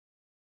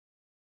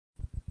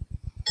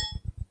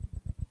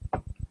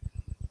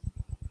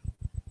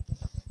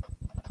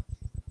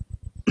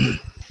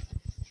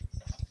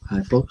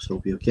Hi folks,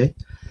 hope you're okay.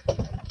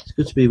 It's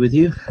good to be with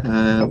you.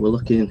 We're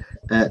looking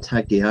at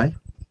Haggai.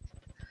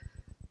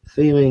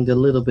 Feeling a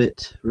little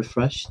bit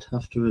refreshed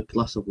after a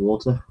glass of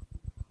water.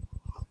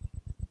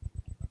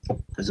 I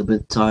was a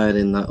bit tired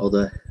in that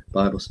other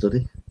Bible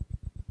study.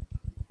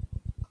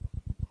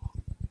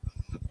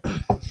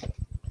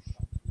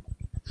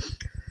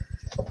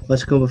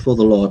 Let's come before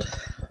the Lord.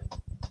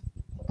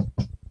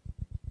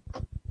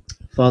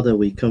 Father,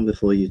 we come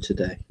before you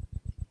today.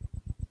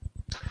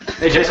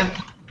 Hey, Jason.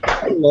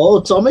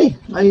 Hello, Tommy.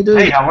 How you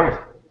doing? Hey, how are you?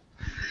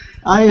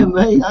 I am,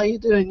 mate. How you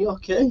doing? You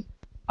okay?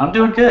 I'm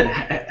doing good.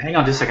 Hang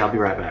on just a second. I'll be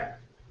right back.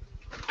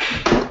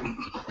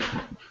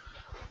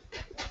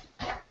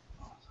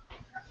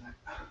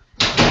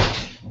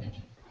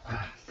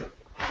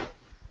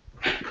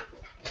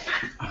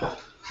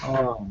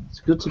 Oh, it's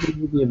good to be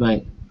with you,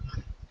 mate.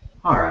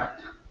 All right.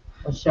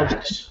 What's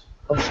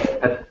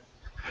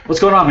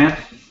going on, man?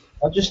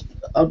 I'm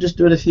just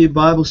doing a few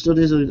Bible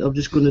studies. I'm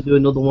just going to do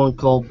another one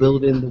called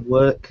Building the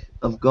Work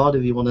of God,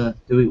 if you want to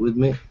do it with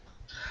me.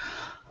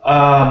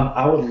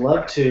 I would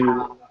love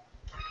to.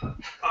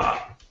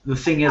 The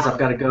thing is, I've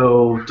got to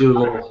go do a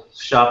little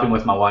shopping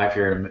with my wife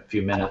here in a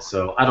few minutes,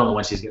 so I don't know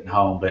when she's getting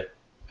home, but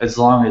as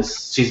long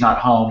as she's not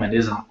home and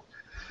isn't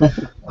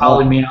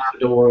calling me out the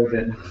door,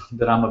 then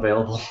I'm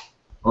available.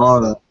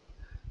 All right.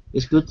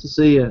 It's good to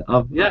see you.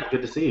 Yeah,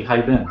 good to see you. How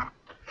you been?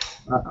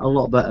 A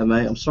lot better,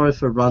 mate. I'm sorry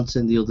for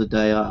ranting the other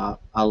day. I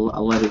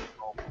let it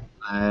go.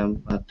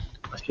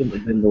 I shouldn't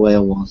have been the way I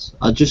was.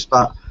 I just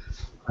got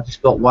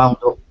wound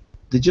up.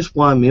 They just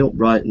wind me up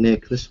right near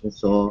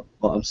Christmas, but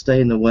I'm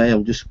staying away.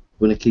 I'm just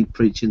going to keep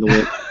preaching the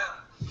word.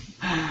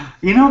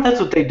 You know, that's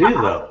what they do,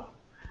 though.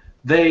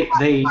 They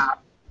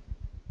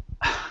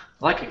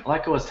like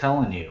I was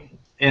telling you,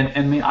 and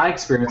I mean, I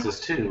experience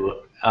this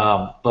too.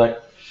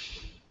 But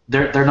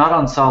they're not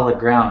on solid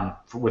ground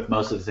with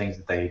most of the things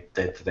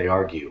that they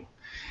argue.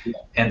 Yeah.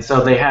 And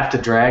so they have to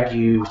drag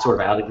you sort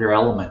of out of your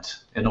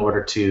element in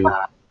order to.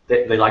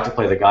 They like to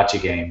play the gotcha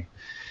game.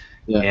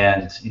 Yeah.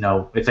 And you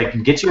know, if they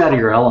can get you out of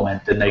your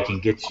element, then they can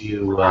get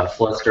you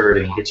flustered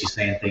and get you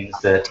saying things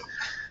that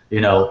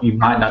you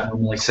might not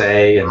normally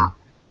say, and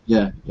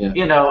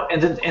you know,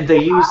 and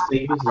they use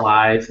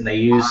lies and they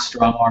use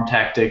strong arm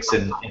tactics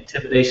and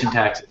intimidation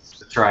tactics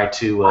to try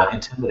to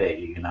intimidate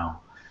you. You know.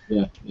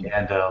 Yeah.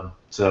 And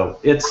so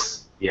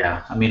it's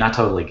I mean, I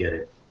totally get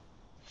it.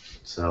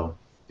 So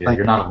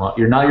you're not alone.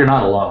 You're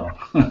not alone.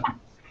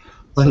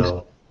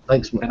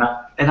 Thanks, man.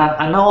 And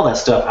I know all that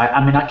stuff. I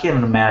mean, I can't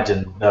even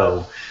imagine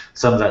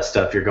some of that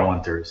stuff you're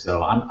going through.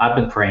 So I've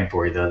been praying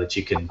for you though, that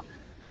you can,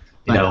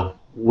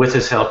 with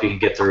His help, you can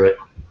get through it.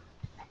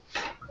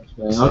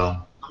 Thanks, so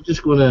I'm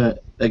just going to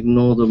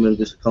ignore them and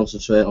just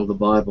concentrate on the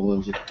Bible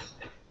and just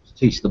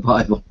teach the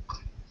Bible.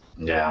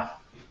 Yeah.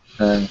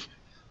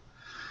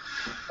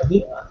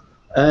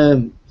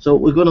 So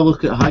we're going to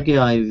look at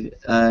Haggai.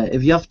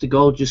 If you have to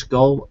go, just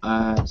go.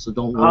 So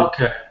don't worry.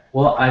 Okay.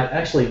 Well, I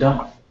actually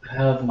don't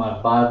have my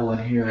Bible in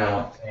here, I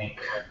don't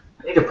think.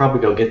 I need to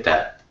probably go get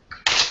that.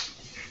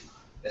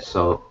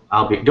 So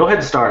go ahead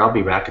and start. I'll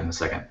be back in a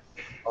second.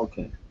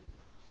 Okay.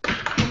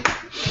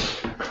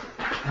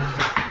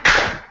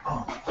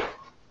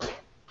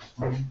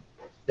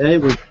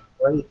 Okay,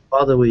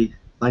 Father, we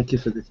thank you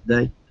for this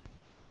day.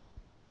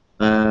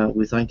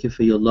 We thank you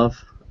for your love,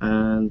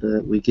 and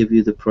we give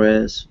you the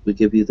praise, we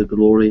give you the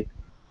glory,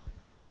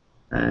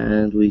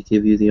 and we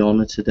give you the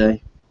honor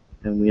today,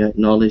 and we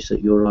acknowledge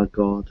that you're our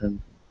God.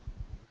 And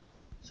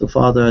so,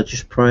 Father, I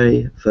just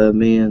pray for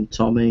me and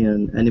Tommy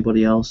and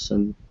anybody else,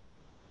 and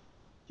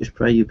just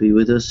pray you be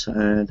with us,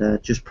 and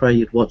just pray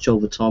you'd watch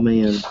over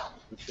Tommy and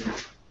his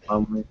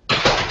family.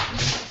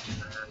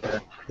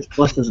 And, just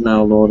bless us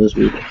now, Lord, as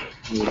we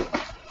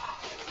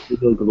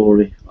give your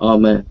glory.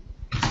 Amen.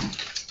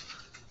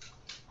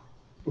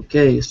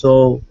 Okay,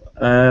 so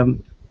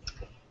we're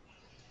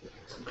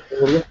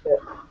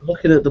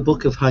looking at the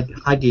book of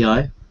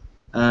Haggai,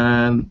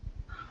 and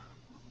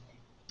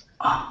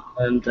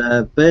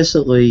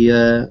basically,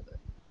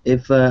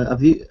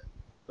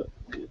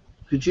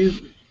 could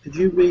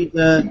you read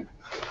the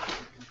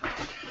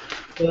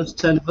first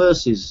 10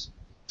 verses,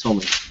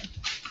 Tommy?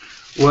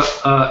 What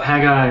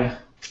Haggai?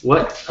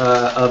 What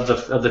of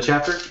the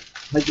chapter?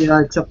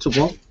 Haggai chapter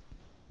 1.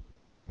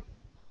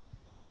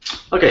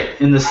 Okay,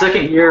 in the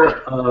second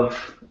year of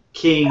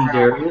King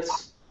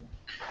Darius,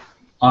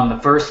 on the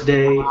first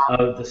day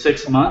of the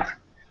 6th month,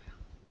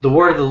 the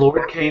word of the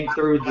Lord came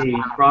through the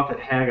prophet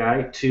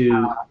Haggai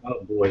to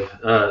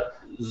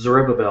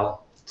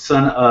Zerubbabel,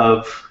 son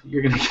of I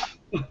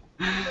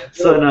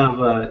don't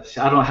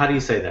know, how do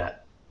you say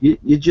that?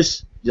 You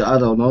just, I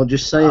don't know,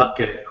 just say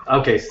it.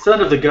 Okay,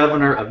 son of the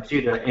governor of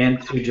Judah, and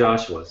to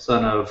Joshua,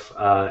 son of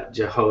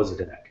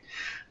Jehozadak,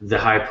 the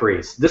high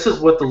priest. This is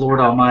what the Lord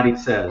Almighty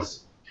says.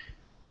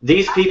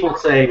 These people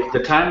say, the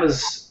time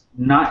has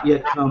not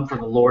yet come for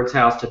the Lord's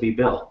house to be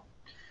built.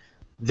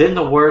 Then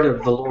the word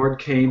of the Lord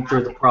came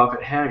through the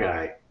prophet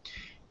Haggai.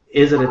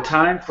 Is it a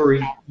time for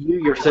you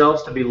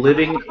yourselves to be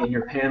living in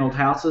your paneled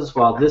houses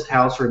while this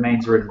house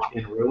remains in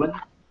ruin?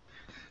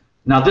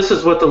 Now this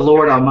is what the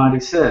Lord Almighty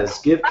says.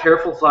 Give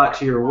careful thought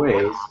to your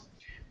ways.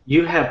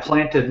 You have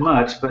planted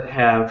much, but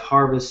have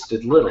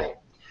harvested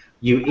little.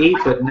 You eat,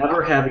 but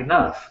never have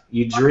enough.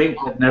 You drink,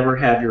 but never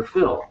have your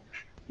fill.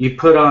 You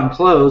put on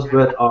clothes,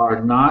 but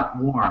are not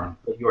warm.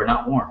 But you are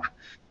not warm.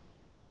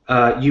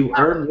 You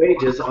earn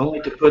wages only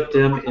to put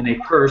them in a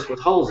purse with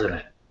holes in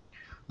it.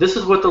 This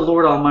is what the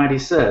Lord Almighty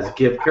says.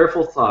 Give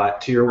careful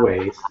thought to your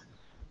ways.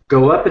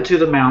 Go up into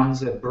the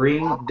mountains and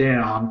bring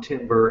down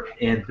timber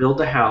and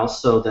build a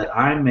house so that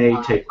I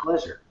may take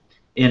pleasure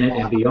in it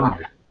and be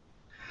honored.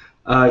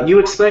 You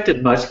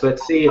expected much, but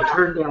see, it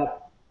turned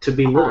out to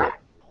be little.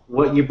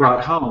 What you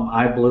brought home,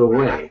 I blew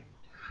away.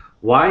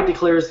 Why,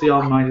 declares the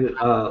Almighty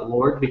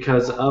Lord?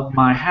 Because of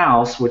my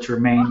house, which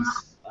remains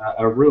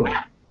a ruin,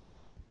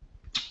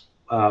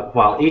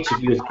 while each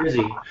of you is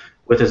busy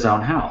with his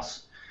own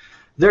house.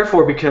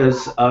 Therefore,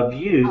 because of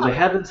you, the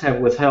heavens have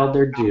withheld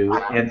their dew,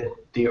 and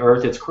the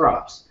earth its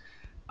crops.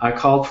 I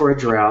called for a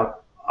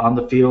drought on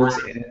the fields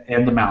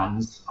and the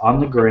mountains, on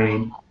the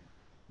grain,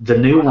 the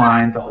new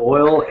wine, the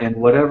oil, and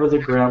whatever the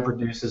ground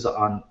produces,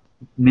 on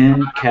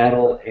men,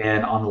 cattle,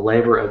 and on the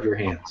labor of your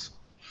hands.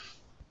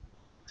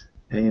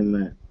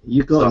 Amen.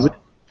 You got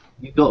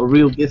a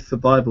real gift for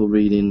Bible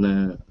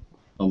reading,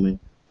 Tommy.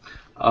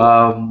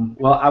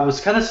 Well, I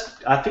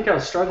think I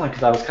was struggling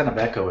because I was kind of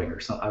echoing or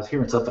something. I was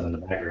hearing something in the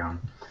background.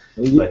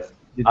 But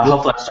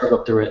hopefully I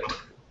struggled through it.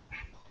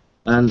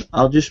 And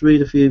I'll just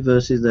read a few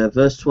verses there.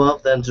 Verse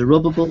 12, then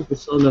Zerubbabel, the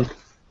son of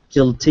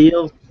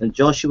Shealtiel, and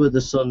Joshua,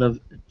 the son of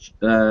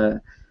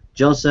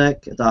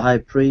Josech, the high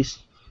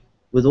priest,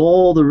 with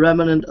all the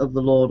remnant of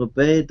the Lord,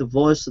 obeyed the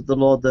voice of the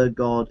Lord their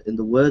God in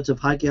the words of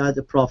Haggai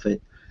the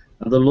prophet.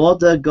 And the Lord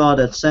their God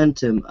had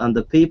sent him, and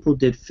the people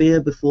did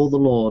fear before the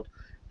Lord.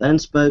 Then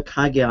spoke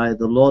Haggai,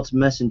 the Lord's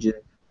messenger,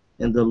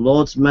 in the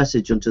Lord's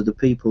message unto the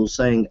people,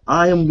 saying,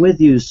 I am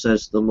with you,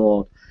 says the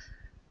Lord.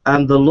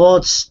 And the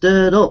Lord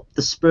stirred up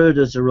the spirit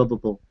of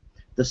Zerubbabel,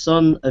 the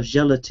son of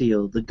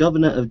Shealtiel, the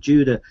governor of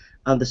Judah,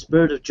 and the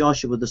spirit of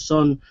Joshua, the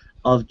son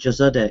of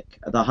Josedek,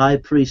 the high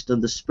priest,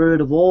 and the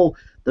spirit of all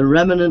the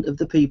remnant of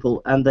the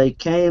people, and they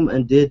came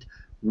and did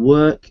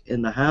work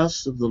in the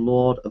house of the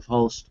Lord of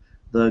hosts,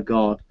 their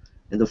God,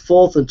 in the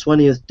 4th and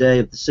 20th day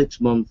of the 6th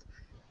month,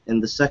 in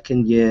the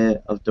 2nd year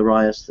of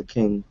Darius the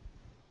king.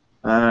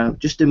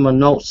 Just in my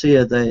notes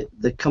here,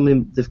 they've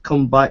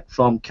come back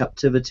from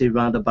captivity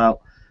around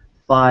about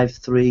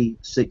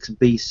 536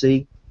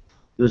 BC.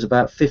 There was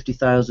about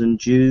 50,000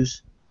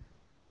 Jews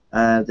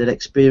that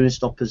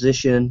experienced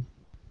opposition,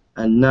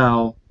 and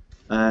now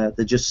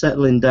they're just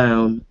settling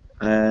down.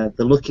 They're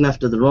looking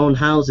after their own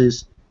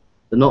houses.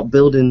 They're not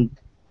building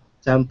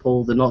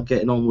temple. They're not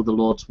getting on with the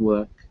Lord's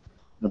work.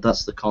 And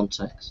that's the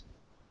context.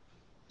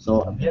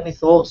 So, any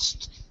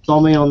thoughts,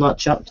 Tommy, on that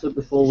chapter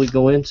before we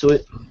go into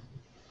it?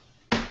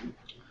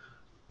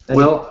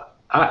 Well,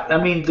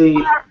 I mean,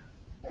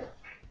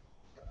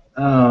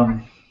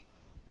 I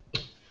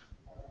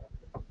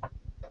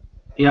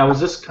was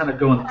just kind of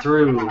going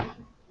through,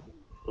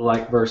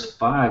 like, verse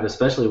 5,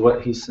 especially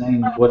what he's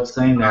saying. What's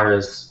saying there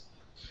is,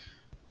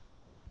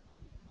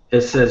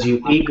 it says,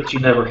 you eat, but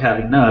you never have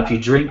enough. You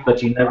drink,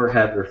 but you never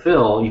have your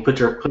fill. You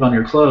put on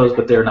your clothes,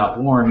 but they're not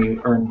warm.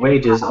 You earn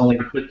wages only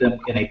to put them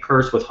in a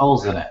purse with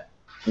holes in it.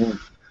 Mm.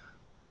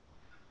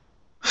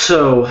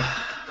 So,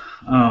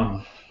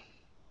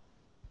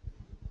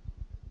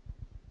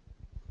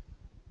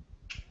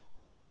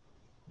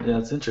 yeah,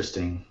 it's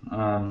interesting.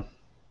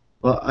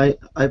 Well, I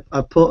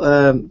put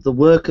the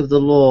work of the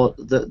Lord,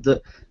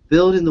 the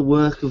building the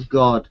work of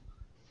God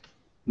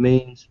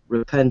means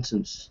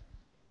repentance.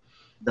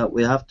 That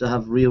we have to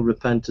have real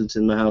repentance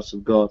in the house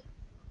of God.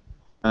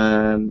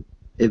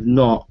 If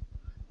not,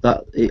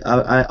 that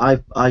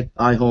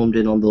I homed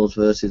in on those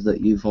verses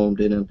that you've homed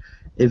in, and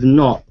if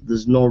not,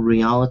 there's no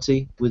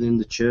reality within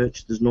the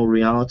church. There's no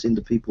reality in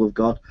the people of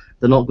God.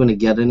 They're not going to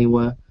get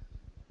anywhere.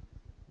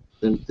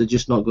 They're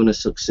just not going to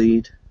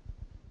succeed.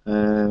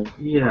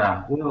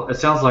 Yeah, well, it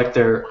sounds like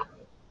they're.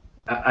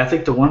 I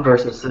think the one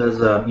verse that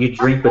says you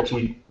drink, but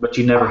you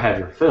never have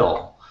your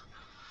fill.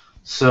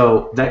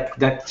 So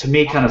that to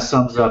me kind of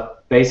sums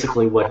up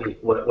basically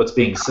what's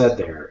being said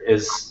there.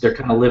 Is they're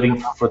kind of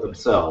living for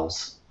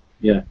themselves.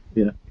 Yeah,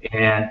 yeah.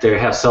 And they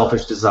have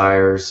selfish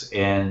desires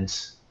and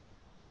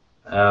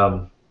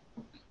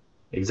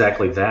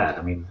exactly that.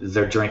 I mean,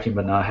 they're drinking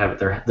but not having.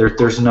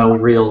 There's no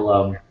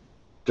real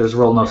no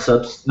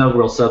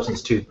real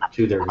substance to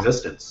their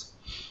existence.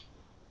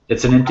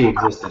 It's an empty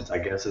existence, I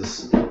guess,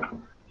 is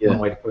one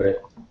way to put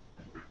it.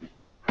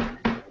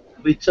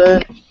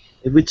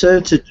 If we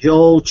turn to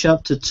Joel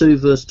chapter 2,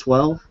 verse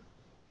 12.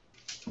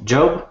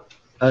 Job?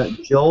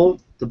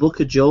 Joel, the book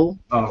of Joel.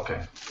 Oh,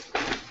 okay.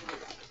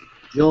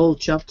 Joel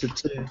chapter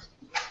 2,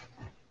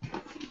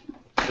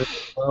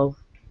 verse 12.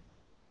 Do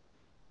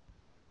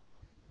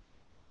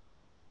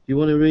you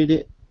want to read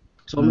it,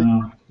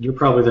 Tommy? You're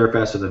probably there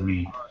faster than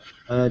me.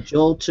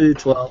 Joel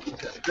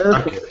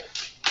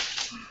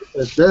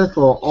 2:12.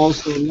 Therefore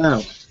also now,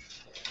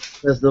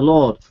 says the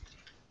Lord,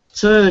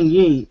 turn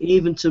ye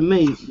even to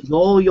me with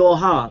all your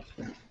heart,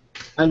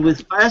 and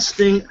with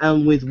fasting,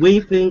 and with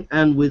weeping,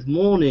 and with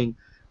mourning,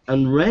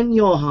 and rend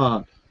your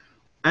heart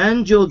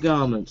and your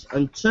garments,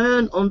 and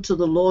turn unto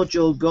the Lord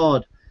your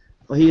God,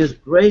 for he is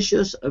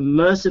gracious and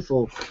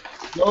merciful,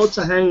 slow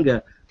to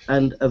anger,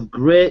 and of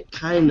great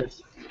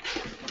kindness,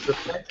 to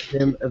repent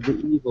him of the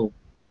evil.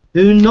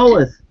 Who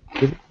knoweth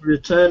if he will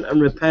return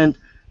and repent,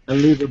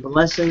 and leave a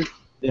blessing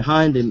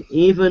behind him,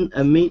 even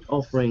a meat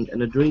offering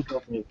and a drink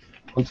offering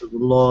unto the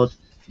Lord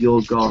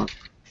your God.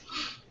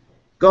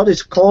 God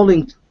is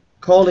calling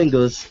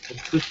us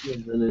as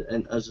Christians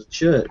and as a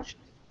church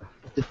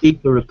to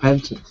deeper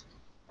repentance.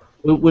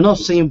 We're not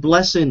seeing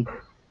blessing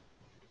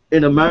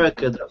in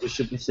America that we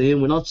should be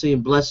seeing. We're not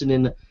seeing blessing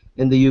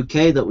in the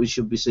UK that we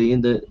should be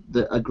seeing.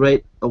 A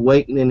great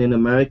awakening in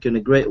America and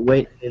a great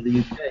awakening in the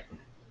UK,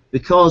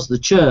 because the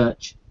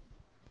church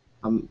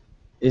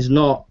is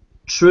not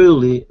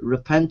truly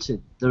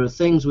repenting. There are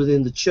things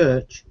within the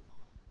church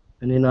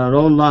and in our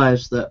own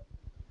lives that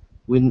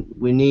we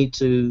need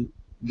to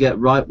get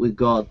right with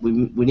God. We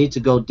need to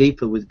go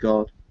deeper with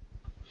God.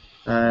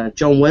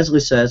 John Wesley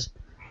says,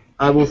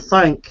 "I will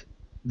thank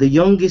the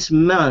youngest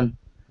man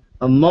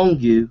among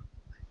you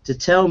to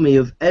tell me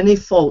of any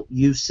fault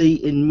you see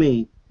in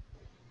me.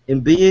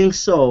 In being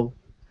so,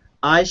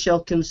 I shall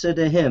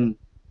consider him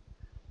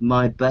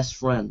my best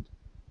friend."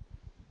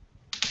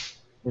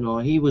 You know,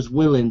 he was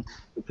willing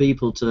for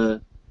people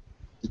to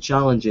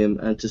challenge him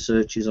and to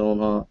search his own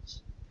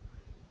hearts.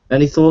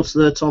 Any thoughts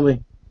there,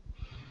 Tommy?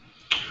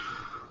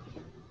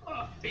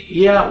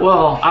 Yeah,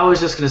 well, I was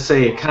just going to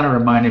say it kind of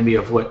reminded me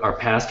of what our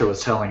pastor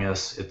was telling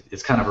us.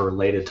 It's kind of a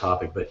related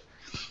topic, but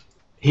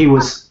he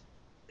was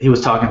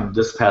talking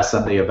this past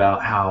Sunday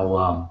about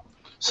how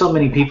so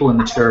many people in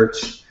the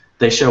church,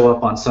 they show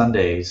up on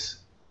Sundays,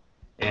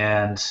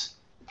 and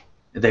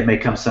they may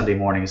come Sunday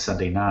morning and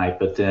Sunday night,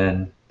 but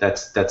then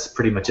that's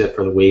pretty much it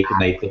for the week,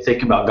 and they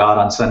think about God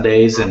on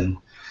Sundays, and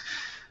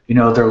you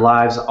know, their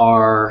lives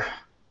are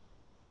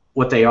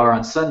what they are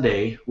on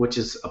Sunday, which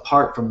is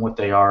apart from what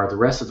they are the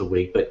rest of the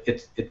week. But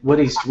what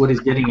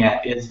he's getting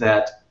at is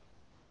that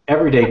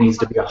every day needs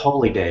to be a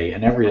holy day,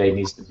 and every day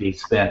needs to be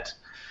spent,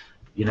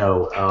 you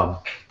know,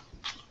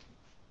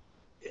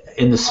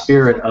 in the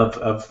spirit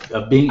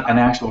of being an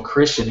actual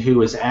Christian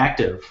who is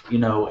active, you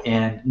know,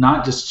 and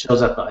not just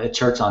shows up at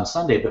church on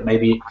Sunday, but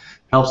maybe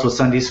helps with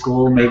Sunday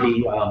school,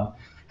 maybe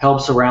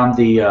helps around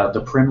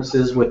the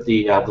premises with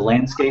the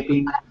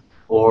landscaping,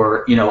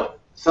 or you know,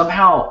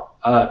 somehow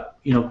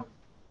you know,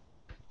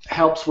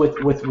 helps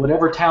with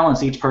whatever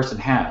talents each person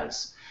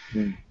has.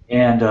 Mm.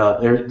 And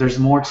there's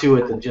more to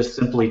it than just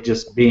simply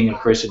just being a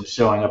Christian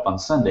showing up on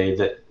Sunday.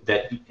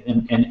 That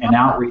and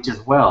outreach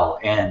as well,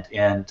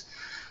 and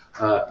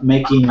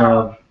making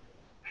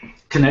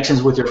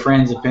connections with your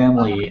friends and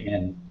family,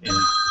 and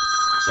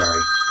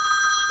sorry.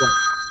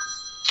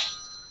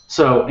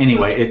 So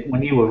anyway,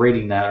 when you were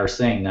reading that or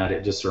saying that,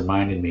 it just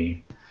reminded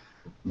me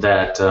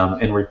that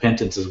in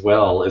repentance as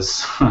well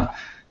is,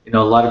 you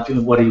know, a lot of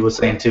people, what he was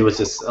saying too is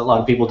just a lot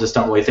of people just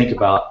don't really think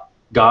about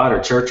God or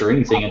church or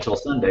anything until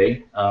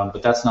Sunday,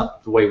 but that's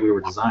not the way we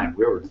were designed.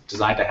 We were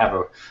designed to have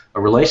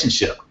a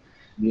relationship,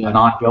 an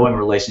ongoing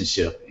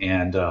relationship,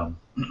 and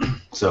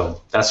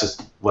so that's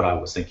just what I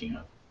was thinking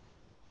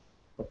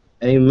of.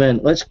 Amen.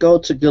 Let's go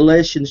to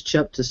Galatians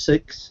chapter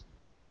 6,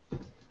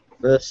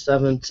 verse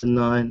 7 to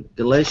 9.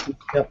 Galatians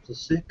chapter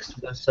 6,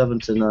 verse 7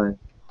 to 9.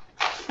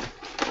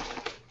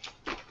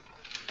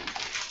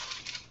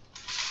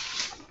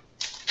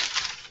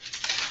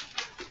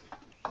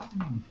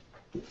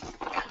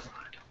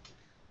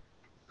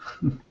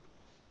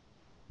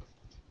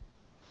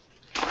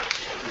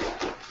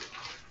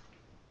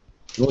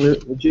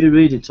 Would you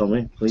read it,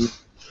 Tommy,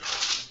 please?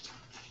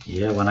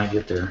 Yeah, when I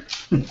get there.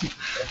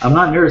 I'm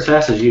not near as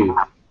fast as you.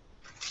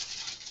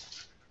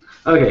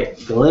 Okay,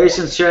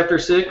 Galatians chapter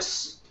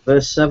 6.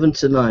 Verse 7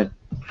 to 9.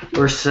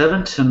 Verse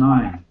 7 to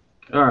 9.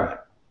 All right.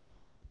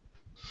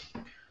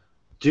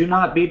 Do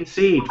not be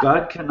deceived.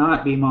 God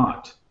cannot be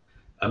mocked.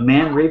 A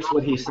man reaps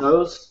what he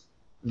sows.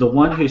 The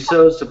one who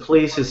sows to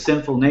please his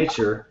sinful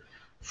nature,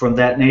 from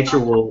that nature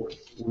will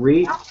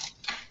reap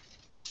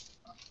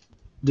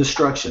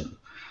destruction.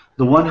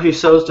 The one who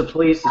sows to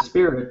please the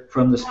Spirit,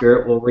 from the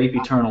Spirit will reap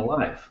eternal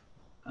life.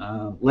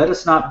 Let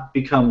us not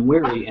become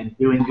weary in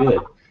doing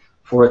good,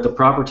 for at the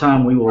proper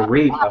time we will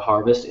reap a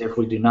harvest if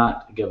we do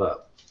not give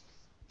up.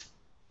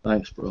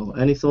 Thanks, bro.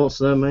 Any thoughts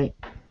there, mate?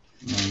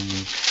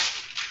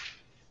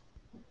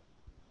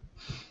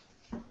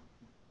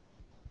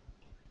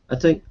 I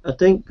think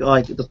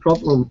like the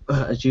problem,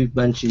 as you've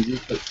mentioned, you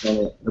touched on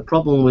it. The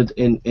problem with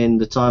in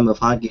the time of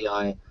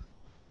Haggai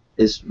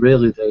is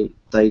really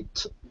they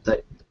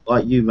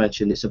like you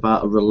mentioned, it's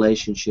about a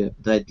relationship.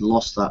 They'd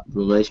lost that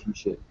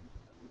relationship.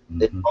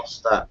 They'd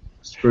lost that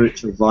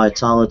spiritual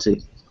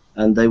vitality,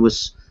 and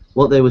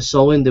what they were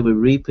sowing, they were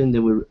reaping. They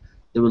were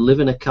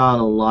living a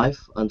carnal life,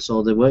 and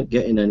so they weren't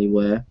getting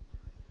anywhere.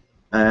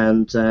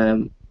 And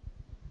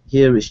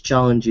here it's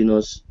challenging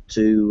us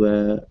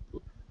to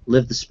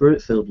live the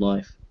Spirit-filled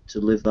life, to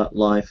live that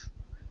life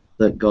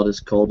that God has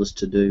called us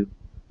to do.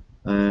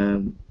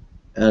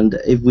 And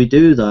if we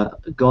do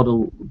that, God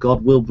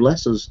will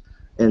bless us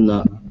in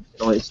that.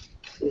 You know,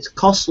 it's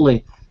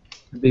costly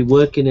to be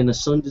working in a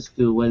Sunday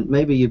school when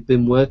maybe you've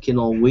been working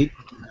all week.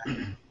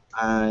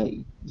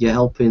 You're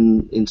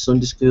helping in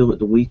Sunday school at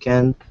the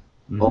weekend,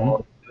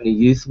 or doing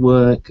youth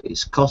work.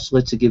 It's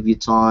costly to give you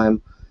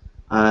time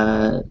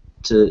to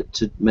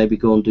maybe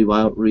go and do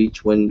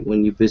outreach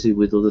when you're busy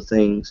with other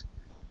things.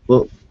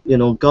 But you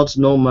know, God's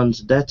no man's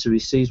debtor. He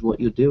sees what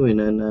you're doing,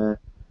 and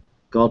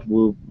God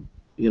will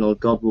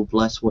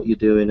bless what you're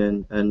doing,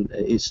 and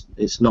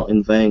it's not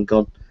in vain.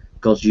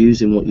 God's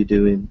using what you're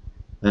doing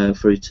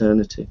for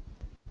eternity.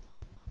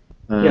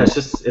 Yeah, it's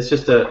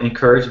just an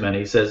encouragement.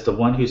 He says, "The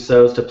one who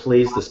sows to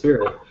please the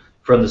Spirit,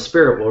 from the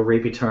Spirit will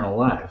reap eternal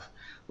life.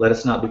 Let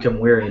us not become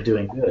weary in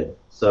doing good."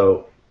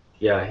 So,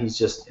 yeah, I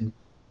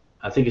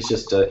think it's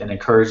just an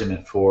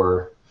encouragement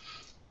for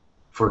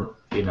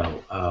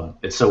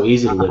it's so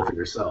easy to live for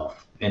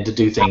yourself and to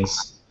do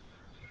things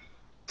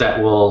that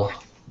will,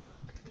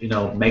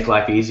 make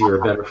life easier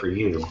or better for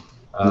you.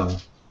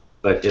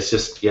 But it's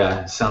just,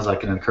 yeah, it sounds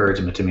like an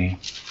encouragement to me.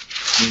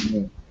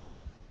 Mm-hmm.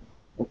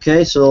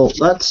 Okay, so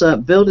that's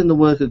building the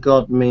work of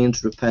God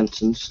means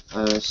repentance.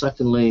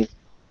 Secondly,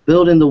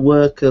 building the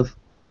work of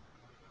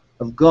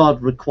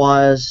God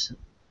requires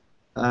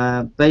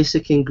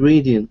basic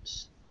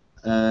ingredients.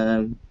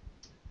 So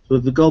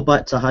if we go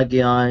back to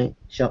Haggai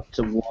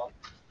chapter 1,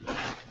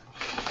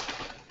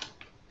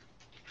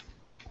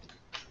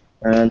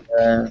 and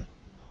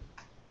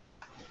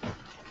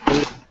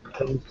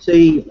we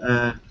see,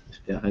 let's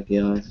get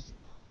Haggai,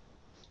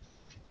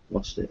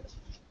 lost it.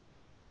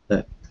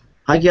 There.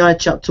 Haggai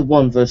chapter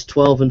 1, verse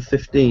 12 and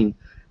 15.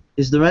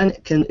 Is there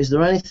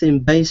anything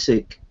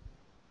basic?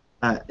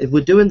 If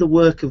we're doing the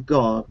work of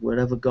God,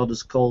 wherever God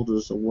has called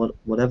us, or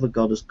whatever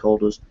God has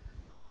called us,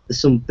 there's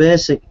some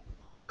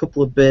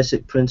couple of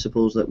basic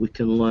principles that we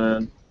can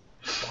learn.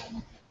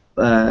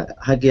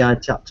 Haggai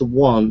chapter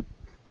 1,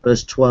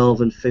 verse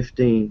 12 and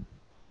 15.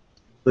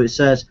 So it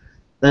says,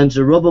 "Then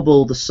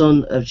Zerubbabel the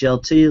son of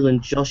Shealtiel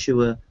and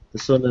Joshua the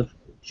son of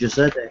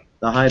Josedek,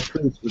 the high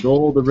priest, with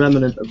all the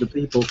remnant of the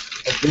people,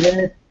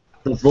 heard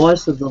the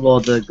voice of the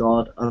Lord their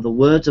God and the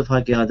words of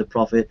Haggai the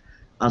prophet,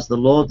 as the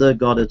Lord their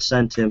God had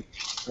sent him.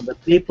 And the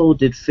people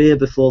did fear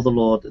before the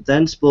Lord.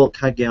 Then spoke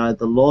Haggai,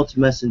 the Lord's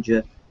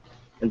messenger,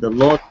 and the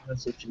Lord's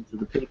message unto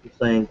the people,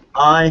 saying,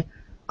 I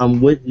am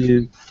with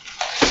you,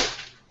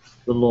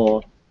 the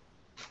Lord."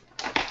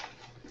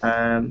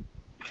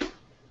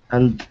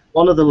 And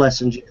one of the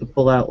lessons, you can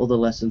pull out other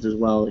lessons as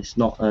well, it's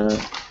not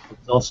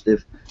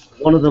exhaustive.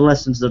 One of the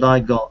lessons that I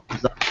got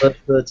is that verse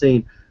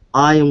 13,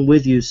 "I am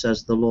with you,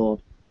 says the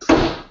Lord."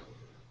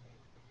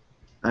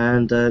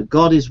 And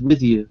God is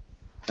with you.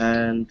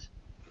 And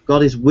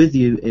God is with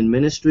you in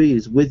ministry,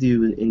 He's with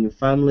you in your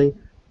family,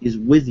 He's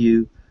with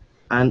you.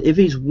 And if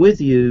He's with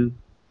you,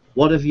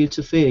 what have you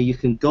to fear? You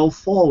can go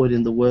forward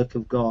in the work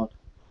of God.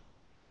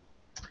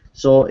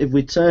 So if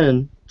we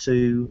turn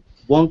to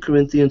 1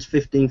 Corinthians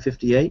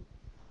 15:58,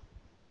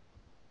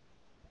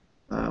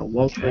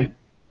 1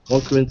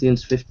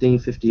 Corinthians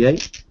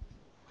 15:58.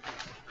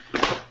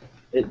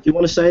 Do you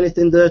want to say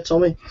anything there,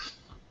 Tommy?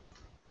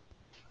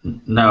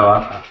 No,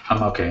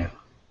 I'm okay.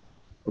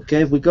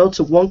 Okay, if we go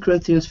to 1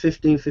 Corinthians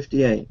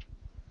 15:58.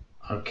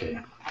 Okay.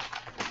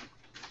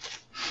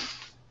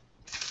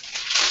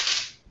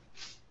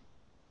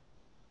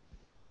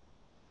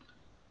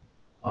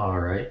 All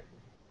right.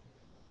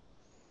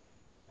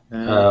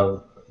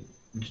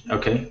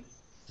 Okay.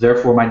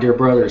 "Therefore, my dear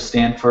brothers,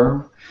 stand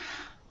firm.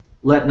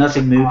 Let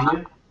nothing move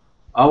you.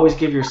 Always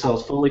give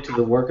yourselves fully to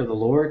the work of the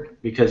Lord,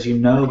 because you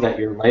know that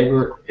your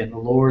labor in the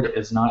Lord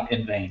is not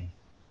in vain."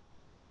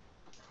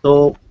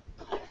 So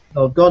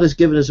God has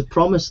given us a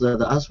promise there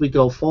that as we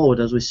go forward,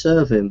 as we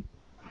serve Him,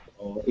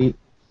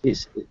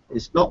 it's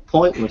not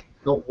pointless,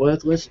 it's not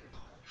worthless,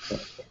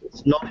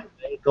 it's not in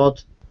vain.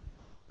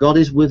 God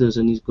is with us,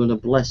 and He's going to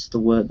bless the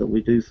work that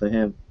we do for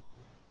Him.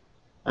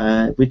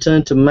 If we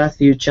turn to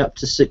Matthew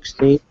chapter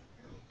 16.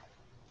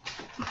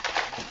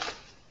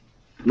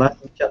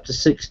 Matthew chapter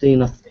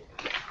 16, I think.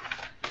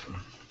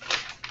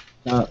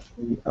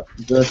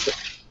 Verse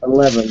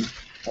 11.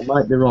 I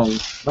might be wrong.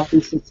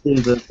 Matthew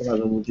 16, verse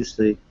 11, we'll just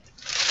see.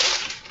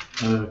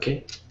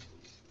 Okay.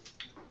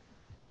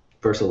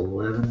 Verse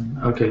 11.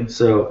 Okay,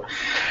 so,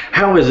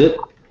 "How is it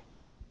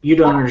you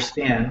don't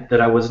understand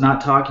that I was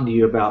not talking to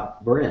you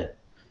about bread?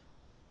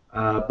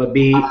 But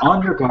be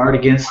on your guard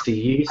against the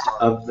yeast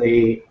of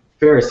the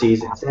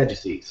Pharisees and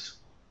Sadducees."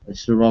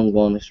 It's the wrong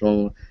one. It's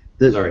wrong.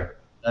 Sorry.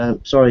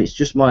 Sorry, it's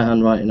just my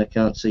handwriting. I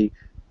can't see.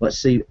 Let's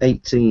see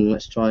 18.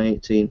 Let's try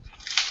 18.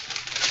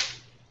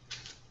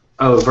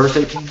 Oh, verse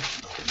 18?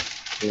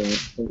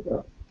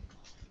 Yeah,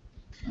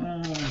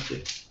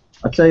 Okay.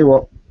 I tell you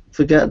what,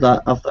 forget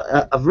that.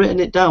 I've written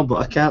it down, but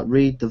I can't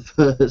read the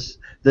verse.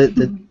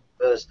 The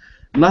verse.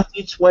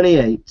 Matthew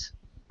 28.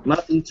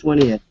 Matthew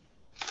 28.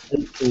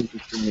 18 to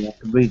 20. I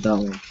can read that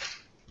one.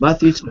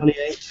 Matthew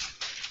 28.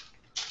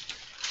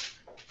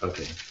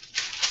 Okay.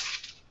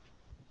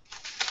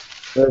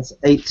 Verse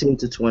 18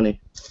 to 20.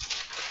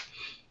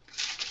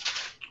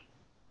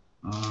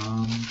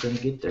 going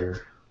to get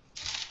there.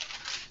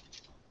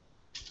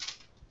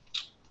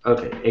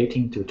 Okay,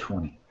 18 through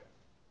 20.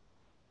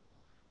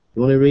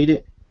 You want to read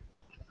it?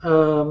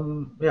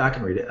 Yeah, I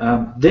can read it.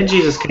 Then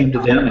Jesus came to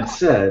them and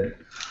said,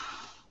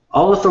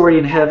 all authority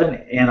in heaven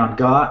and on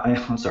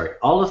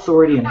all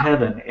authority in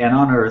heaven and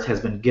on earth has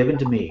been given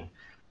to me.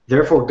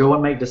 Therefore, go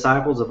and make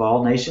disciples of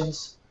all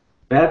nations,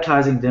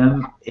 baptizing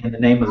them in the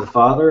name of the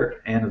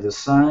Father and of the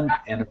Son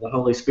and of the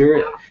Holy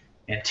Spirit,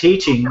 and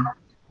teaching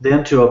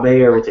them to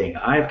obey everything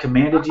I have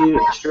commanded you,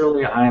 and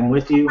surely I am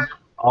with you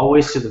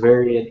always to the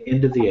very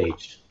end of the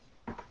age.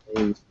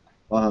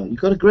 Wow, you've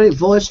got a great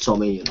voice,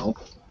 Tommy, you know.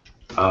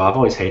 I've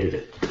always hated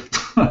it.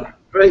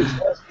 Great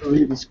voice to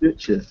read the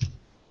scripture.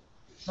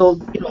 So,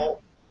 you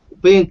know,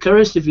 be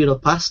encouraged if you're a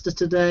pastor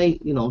today.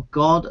 You know,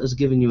 God has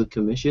given you a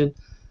commission,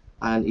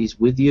 and He's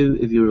with you.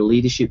 If you're a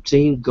leadership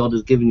team, God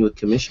has given you a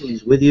commission.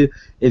 He's with you.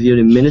 If you're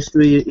in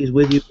ministry, He's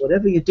with you.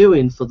 Whatever you're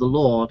doing for the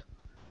Lord,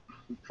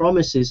 He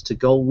promises to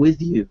go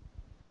with you,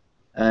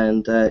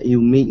 and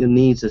He'll meet your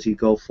needs as you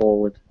go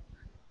forward.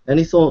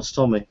 Any thoughts,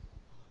 Tommy?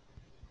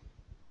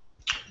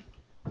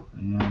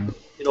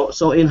 You know,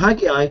 so in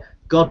Haggai,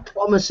 God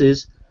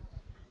promises,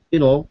 you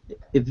know,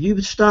 if you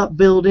start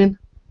building,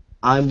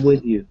 I'm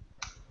with you.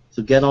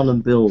 So get on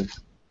and build.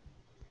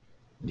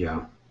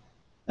 Yeah.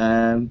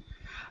 I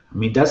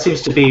mean, that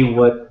seems to be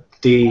what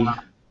in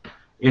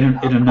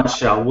a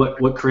nutshell,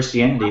 what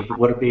Christianity,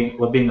 what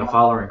being a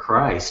follower in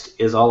Christ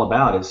is all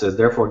about. It says,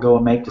 therefore, go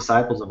and make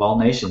disciples of all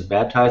nations,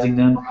 baptizing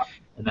them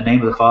in the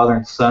name of the Father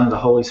and Son and the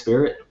Holy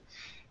Spirit,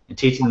 and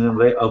teaching them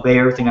to obey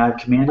everything I've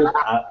commanded.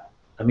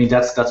 I mean,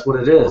 that's what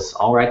it is,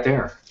 all right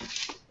there.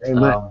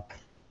 Amen.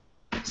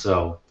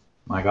 So,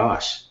 my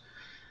gosh,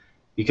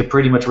 you could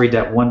pretty much read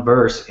that one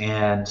verse,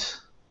 and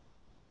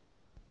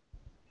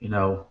you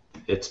know,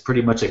 it's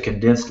pretty much a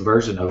condensed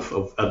version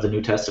of the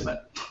New Testament.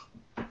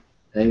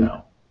 Amen. You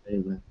know.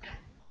 Amen.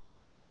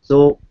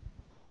 So,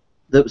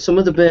 some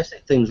of the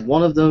basic things.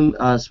 One of them,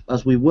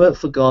 as we work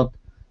for God,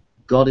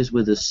 God is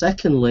with us.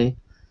 Secondly,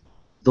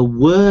 the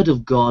Word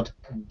of God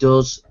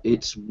does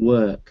its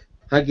work.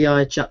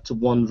 Haggai chapter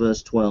 1,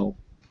 verse 12.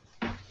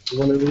 You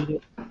want to read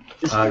it?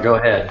 Go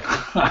ahead.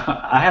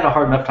 I had a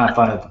hard enough time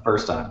finding it the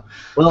first time.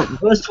 Well,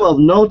 verse 12,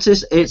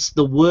 notice it's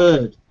the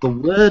Word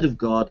of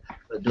God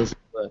that does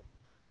its work.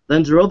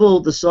 Then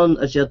Zerubbabel the son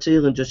of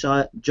Shealtiel and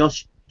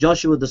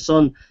Joshua the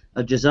son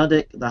of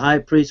Jozadak, the high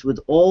priest, with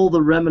all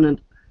the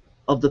remnant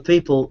of the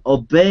people,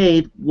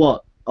 obeyed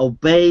what?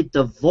 Obeyed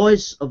the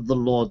voice of the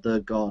Lord their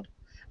God,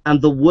 and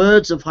the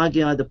words of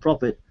Haggai the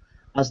prophet,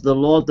 as the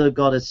Lord their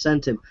God had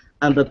sent him.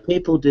 And the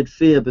people did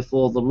fear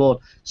before the Lord.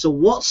 So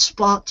what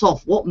sparked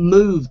off? What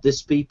moved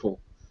this people?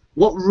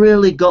 What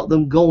really got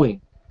them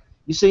going?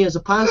 You see, as a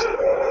pastor,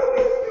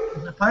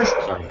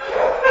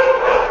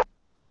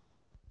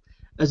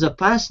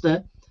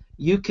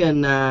 you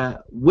can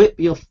whip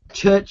your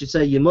church and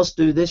say you must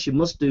do this, you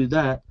must do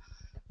that,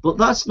 but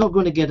that's not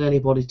going to get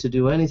anybody to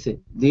do anything.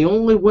 The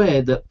only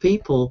way that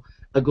people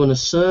are going to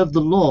serve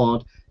the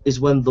Lord is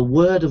when the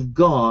Word of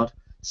God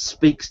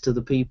speaks to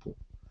the people.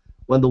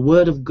 When the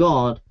Word of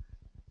God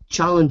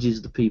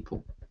challenges the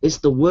people. It's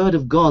the Word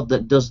of God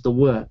that does the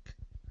work.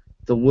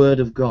 The Word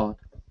of God.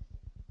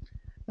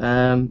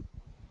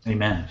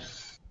 Amen.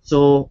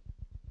 So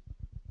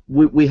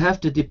we have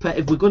to depend.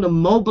 If we're going to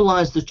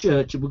mobilize the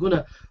church, if we're going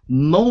to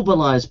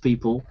mobilize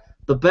people,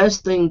 the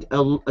best thing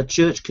a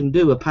church can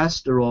do, a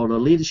pastor or a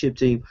leadership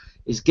team,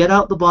 is get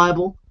out the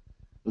Bible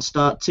and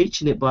start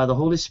teaching it by the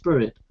Holy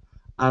Spirit,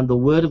 and the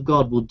Word of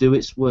God will do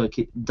its work.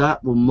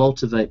 That will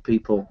motivate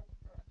people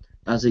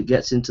as it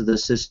gets into the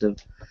system.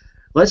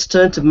 Let's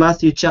turn to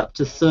Matthew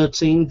chapter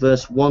 13,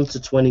 verse 1 to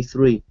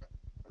 23.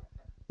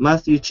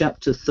 Matthew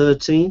chapter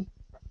 13,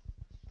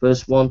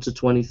 verse 1 to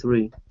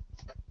 23.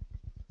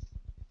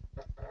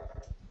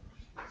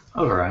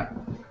 All right.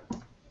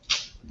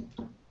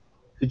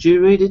 Could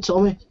you read it,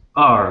 Tommy?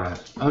 All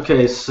right.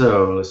 Okay,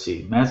 so let's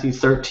see. Matthew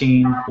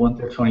 13, 1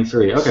 through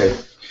 23. Okay.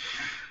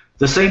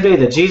 The same day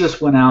that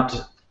Jesus went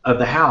out of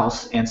the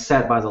house and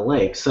sat by the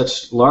lake,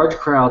 such large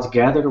crowds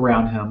gathered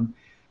around him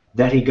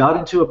that he got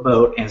into a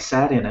boat and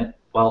sat in it,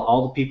 while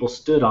all the people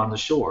stood on the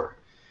shore.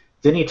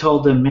 Then he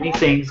told them many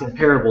things in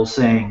parables,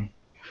 saying,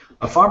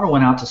 a farmer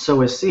went out to sow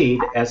his seed.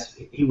 As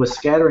he was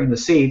scattering the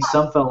seed,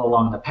 some fell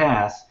along the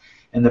path,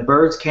 and the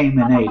birds came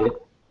and ate it.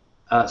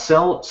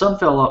 Some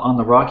fell on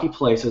the rocky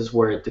places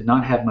where it did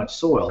not have much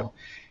soil.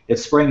 It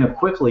sprang up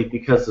quickly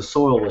because the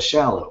soil was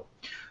shallow.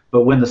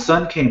 But when the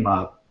sun came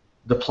up,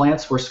 the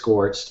plants were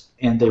scorched,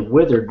 and they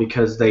withered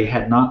because they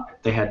had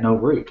no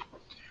root.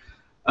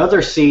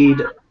 Other seed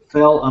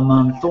fell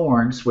among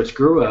thorns, which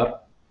grew up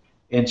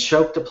and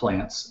choked the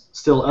plants.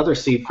 Still other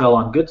seed fell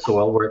on good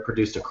soil, where it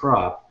produced a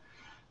crop,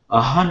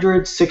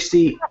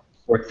 160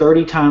 or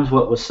 30 times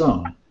what was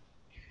sown.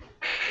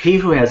 He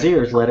who has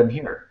ears, let him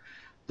hear.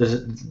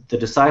 The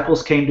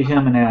disciples came to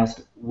him and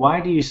asked,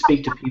 why do you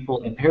speak to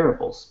people in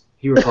parables?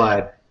 He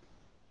replied,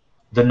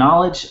 the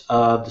knowledge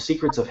of the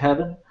secrets of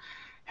heaven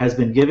has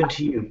been given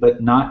to you,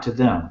 but not to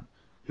them.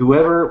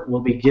 Whoever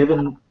will be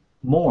given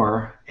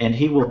more, and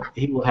he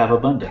will have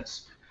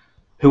abundance.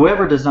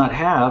 Whoever does not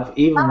have,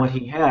 even what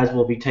he has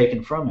will be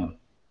taken from him.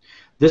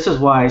 This is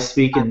why I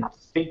speak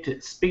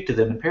to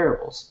them in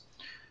parables.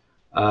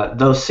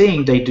 Though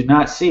seeing, they do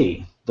not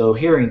see; though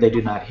hearing, they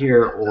do not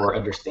hear or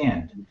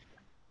understand.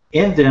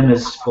 In them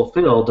is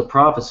fulfilled the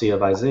prophecy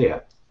of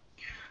Isaiah.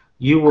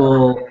 You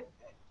will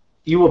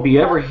be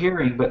ever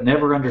hearing, but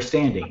never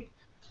understanding.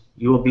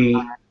 You will be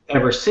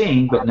ever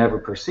seeing, but never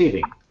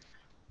perceiving.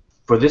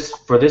 For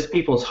this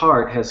people's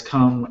heart has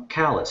come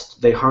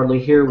calloused. They hardly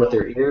hear with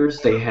their ears.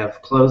 They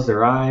have closed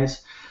their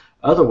eyes.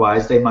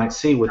 Otherwise, they might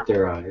see with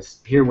their eyes,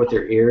 hear with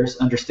their ears,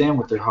 understand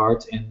with their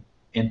hearts, and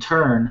in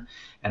turn,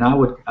 and I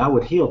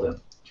would heal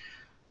them.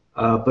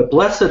 But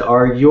blessed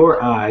are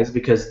your eyes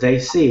because they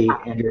see,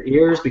 and your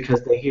ears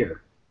because they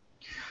hear.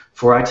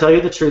 For I tell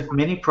you the truth,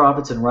 many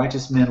prophets and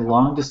righteous men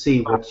long to see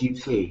what you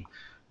see,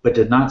 but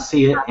did not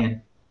see it,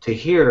 and to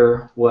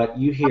hear what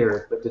you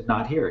hear, but did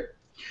not hear it.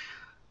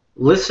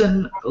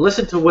 Listen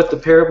to what the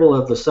parable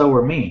of the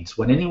sower means.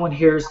 When anyone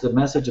hears the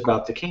message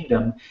about the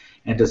kingdom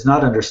and does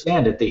not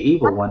understand it, the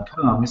evil one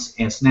comes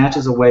and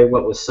snatches away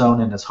what was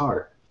sown in his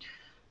heart.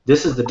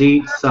 This is the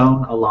deed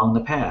sown along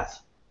the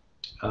path.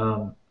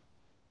 How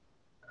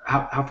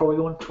far are we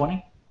going?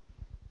 20?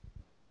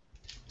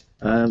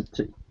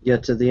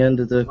 To the end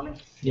of the 20?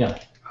 Yeah.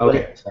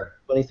 Okay. Sorry.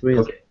 23.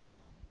 Okay.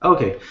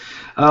 Okay.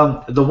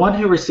 The one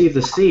who received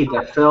the seed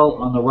that fell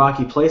on the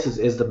rocky places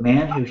is the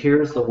man who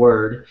hears the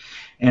word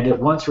and at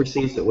once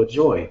receives it with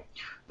joy.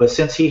 But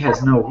since he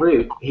has no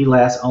root, he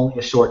lasts only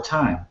a short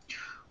time.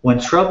 When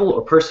trouble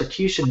or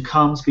persecution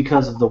comes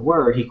because of the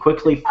word, he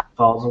quickly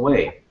falls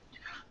away.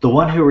 The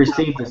one who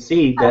received the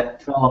seed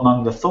that fell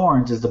among the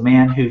thorns is the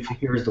man who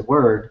hears the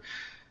word,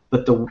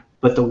 but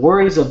the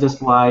worries of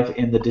this life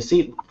and the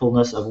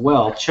deceitfulness of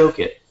wealth choke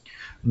it,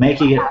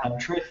 making it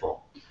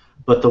untruthful.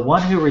 But the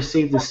one who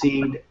received the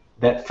seed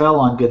that fell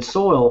on good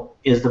soil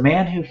is the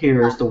man who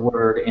hears the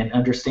word and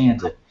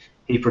understands it.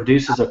 He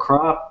produces a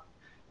crop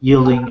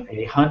yielding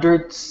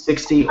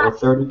 160 or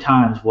 30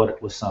 times what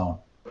it was sown.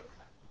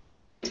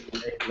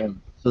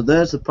 So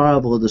there's the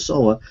parable of the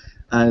sower,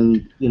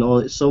 and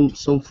some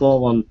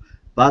fall on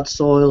bad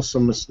soil,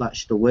 some are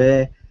snatched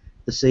away,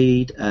 the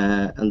seed,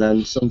 and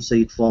then some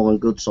seed fall on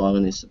good soil,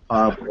 and it's a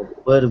parable of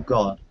the word of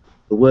God.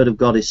 The word of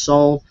God is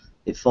sown.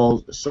 It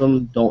falls.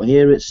 Some don't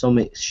hear it. Some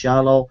it's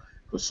shallow,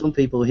 but some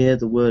people hear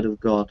the word of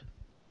God.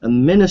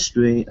 And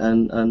ministry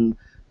and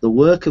the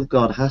work of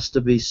God has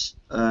to be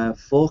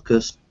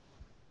focused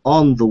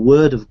on the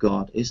word of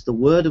God. It's the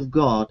word of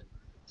God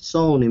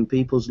sown in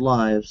people's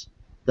lives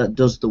that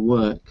does the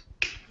work.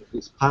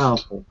 It's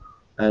powerful,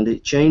 and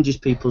it changes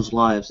people's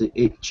lives.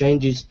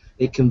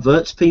 It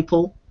converts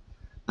people,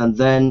 and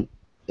then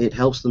it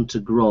helps them to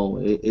grow.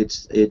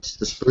 It's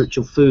the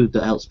spiritual food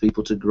that helps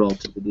people to grow,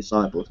 to be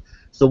disciples.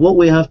 So what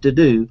we have to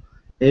do,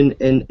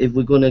 if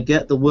we're going to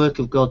get the work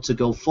of God to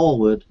go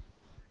forward,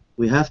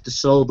 we have to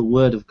sow the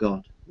word of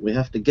God. We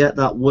have to get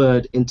that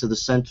word into the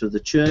center of the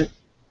church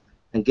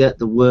and get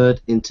the word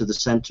into the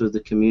center of the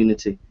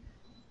community.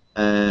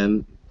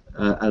 And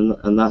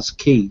that's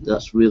key.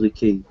 That's really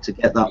key, to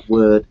get that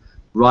word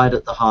right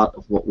at the heart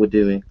of what we're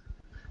doing.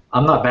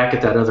 I'm not back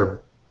at that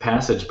other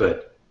passage,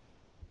 but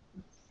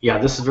yeah,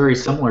 this is very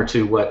similar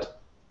to what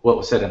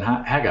was said in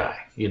Haggai,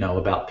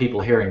 about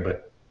people hearing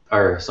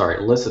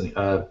listening.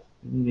 I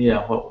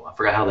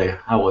forgot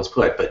how it was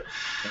put, but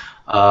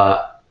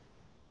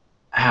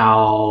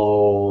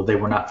how they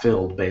were not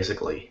filled,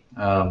 basically.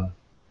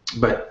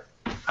 But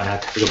I'd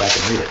have to go back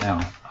and read it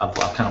now. I've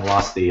kind of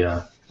lost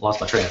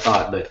my train of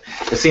thought, but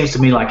it seems to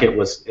me like it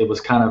was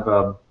kind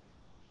of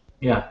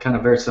kind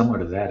of very similar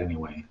to that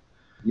anyway.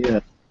 Yeah,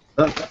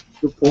 that's a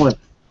good point.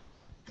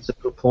 That's a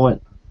good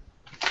point.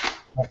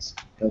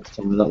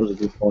 That was a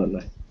good point,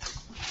 mate.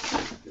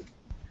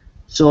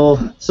 So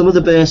some of the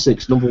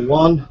basics. Number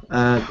 1,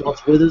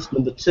 God's with us.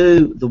 Number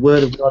 2, the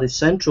Word of God is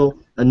central.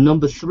 And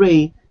number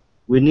 3,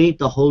 we need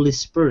the Holy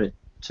Spirit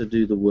to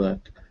do the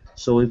work.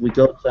 So if we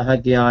go to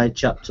Haggai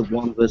chapter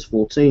 1, verse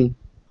 14,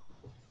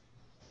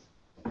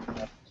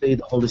 see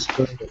the Holy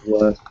Spirit at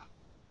work.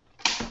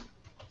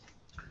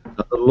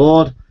 And the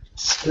Lord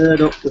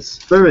stirred up the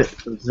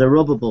spirit of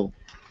Zerubbabel,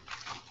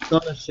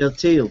 son of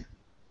Shealtiel,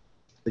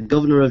 the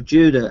governor of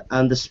Judah,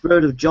 and the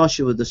spirit of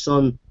Joshua, the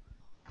son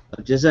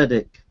of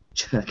Josedek,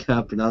 I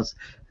can't pronounce,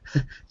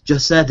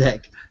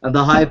 Josedek, and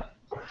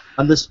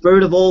the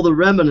spirit of all the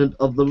remnant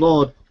of the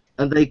Lord,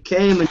 and they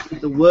came and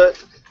did the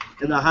work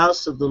in the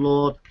house of the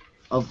Lord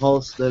of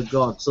hosts their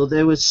God. So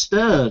they were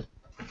stirred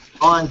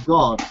by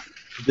God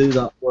to do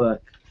that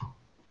work.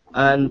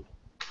 And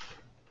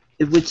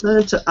if we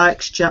turn to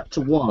Acts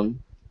chapter 1,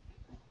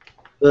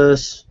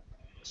 verse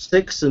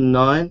 6 and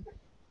 9,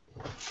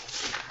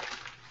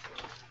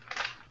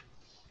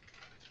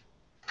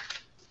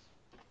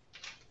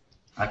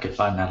 I could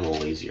find that a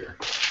little easier.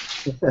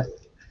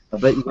 I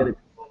bet you get it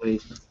before me.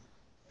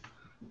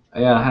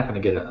 Yeah, I happen to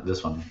get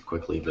this one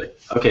quickly, but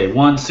okay,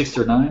 1, 6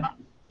 through 9.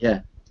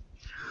 Yeah.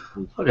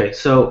 Okay,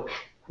 so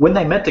when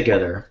they met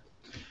together,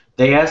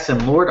 They asked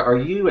him, Lord, are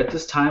you at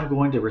this time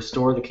going to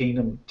restore the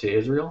kingdom to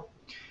Israel?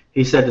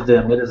 He said to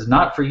them, it is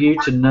not for you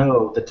to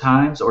know the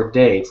times or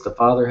dates the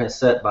Father has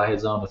set by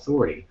his own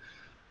authority,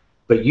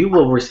 but you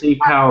will receive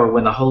power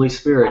when the Holy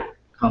Spirit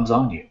comes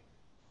on you,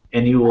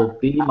 and you will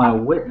be my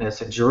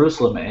witness in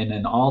Jerusalem and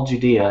in all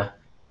Judea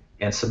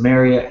and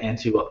Samaria and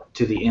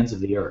to the ends of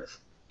the earth.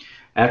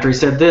 After he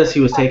said this, he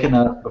was taken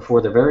up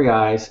before their very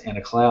eyes, and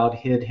a cloud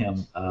hid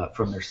him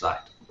from their sight.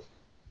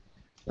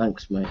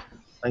 Thanks, mate.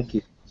 Thank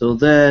you. So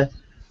there,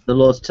 the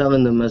Lord's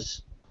telling them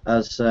as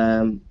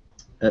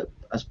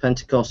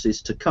Pentecost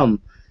is to come,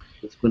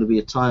 it's going to be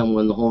a time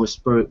when the Holy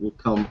Spirit will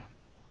come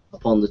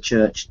upon the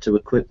church to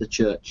equip the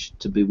church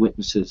to be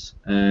witnesses.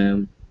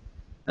 And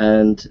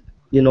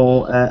you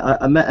know,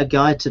 I met a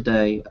guy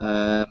today,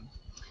 and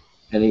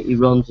he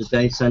runs a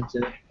day center,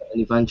 an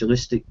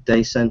evangelistic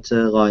day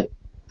center. Like,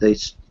 they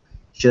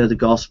share the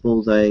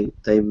gospel, they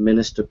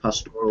minister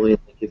pastorally, and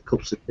they give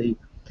cups of tea.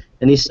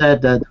 And he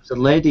said that there was a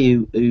lady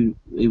who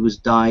was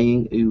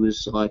dying, who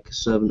was like a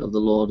servant of the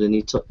Lord, and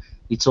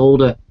he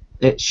told her,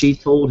 she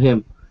told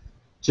him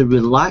to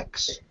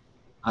relax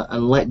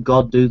and let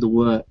God do the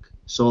work.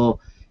 So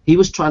he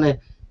was trying to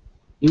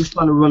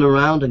run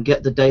around and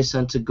get the day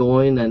center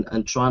going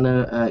and trying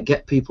to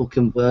get people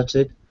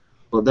converted,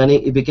 but then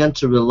he began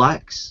to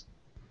relax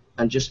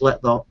and just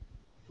let the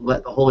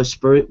Holy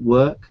Spirit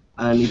work,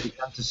 and he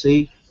began to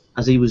see,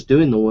 as he was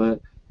doing the work,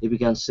 he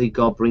began to see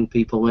God bring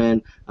people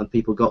in, and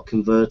people got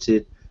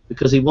converted,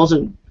 because he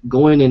wasn't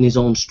going in his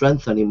own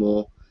strength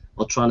anymore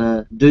or trying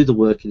to do the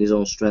work in his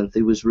own strength.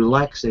 He was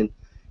relaxing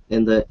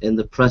in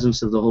the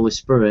presence of the Holy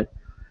Spirit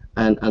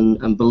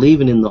and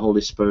believing in the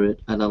Holy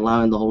Spirit and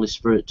allowing the Holy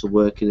Spirit to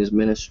work in his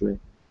ministry.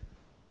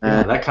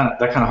 Yeah, that kind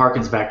of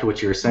harkens back to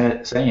what you were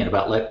saying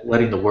about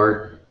letting the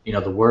word, you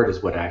know, the word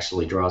is what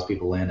actually draws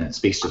people in and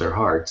speaks to their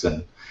hearts,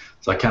 and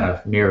so that kind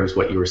of mirrors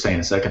what you were saying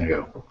a second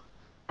ago.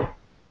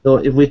 So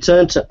if we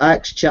turn to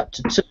Acts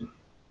chapter 2,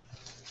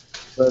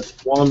 verse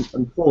 1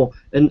 and 4,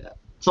 and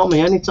Tommy,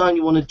 anytime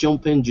you want to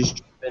jump in, just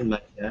jump in,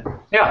 mate. Yeah.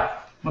 Yeah.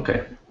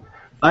 Okay.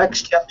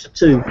 Acts chapter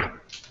 2,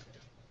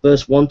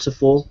 verse 1 to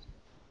 4.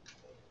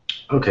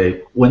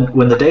 Okay.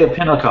 When the day of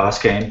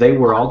Pentecost came, they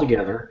were all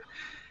together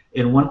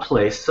in one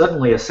place.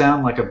 Suddenly, a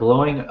sound like a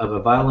blowing of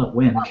a violent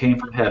wind came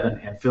from heaven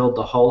and filled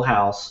the whole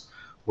house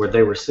where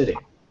they were sitting.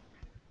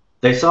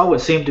 They saw what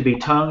seemed to be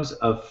tongues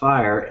of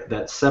fire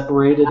that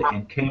separated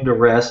and came to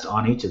rest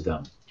on each of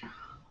them.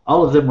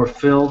 All of them were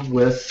filled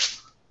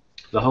with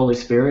the Holy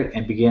Spirit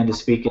and began to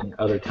speak in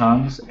other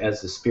tongues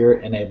as the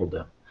Spirit enabled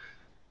them.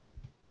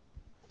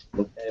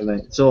 Okay,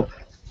 mate. So,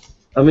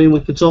 I mean, we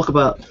could talk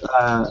about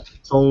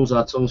tongues,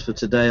 our tongues for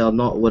today or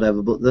not, or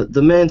whatever, but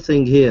the main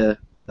thing here,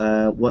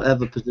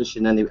 whatever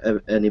position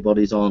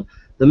anybody's on,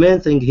 the main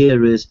thing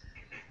here is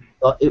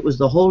that it was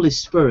the Holy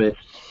Spirit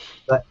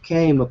that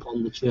came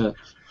upon the church.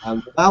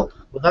 And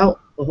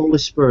without the Holy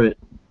Spirit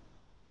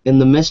in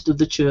the midst of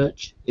the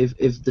church, if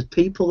the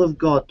people of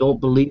God don't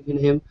believe in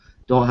him,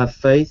 don't have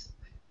faith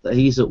that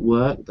he's at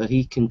work, that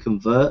he can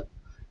convert,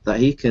 that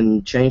he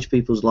can change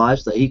people's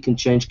lives, that he can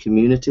change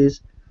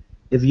communities,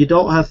 if you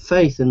don't have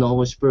faith in the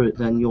Holy Spirit,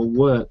 then your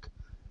work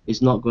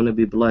is not going to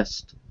be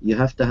blessed. You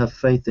have to have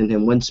faith in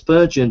him. When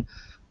Spurgeon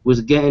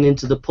was getting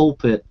into the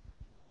pulpit,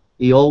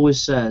 he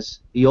always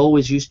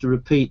used to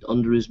repeat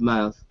under his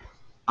mouth,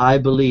 I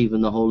believe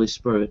in the Holy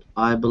Spirit.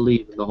 I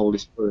believe in the Holy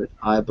Spirit.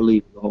 I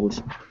believe in the Holy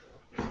Spirit.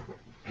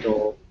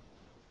 So,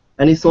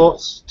 any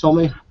thoughts,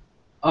 Tommy?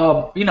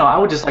 You know, I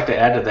would just like to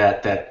add to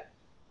that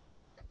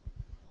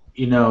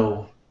you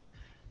know,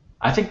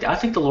 I think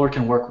the Lord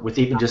can work with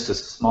even just a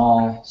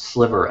small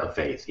sliver of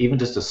faith, even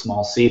just a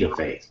small seed of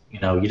faith. You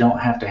know, you don't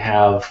have to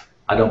have,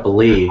 I don't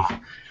believe,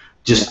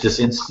 just this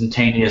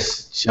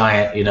instantaneous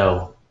giant, you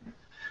know,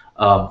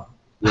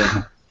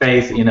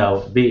 faith. You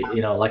know, be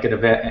like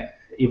an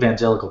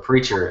evangelical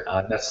preacher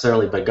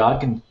necessarily, but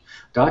God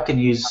can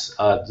use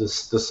the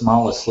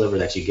smallest sliver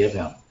that you give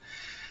him.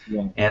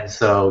 Yeah. And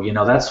so, you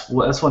know, that's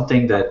one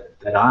thing that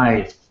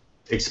I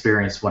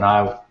experienced when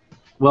I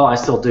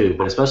still do,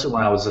 but especially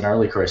when I was an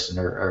early Christian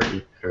or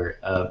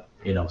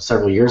you know,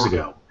 several years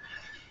ago,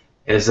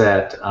 is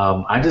that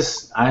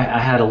I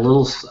had a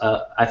little,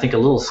 I think a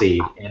little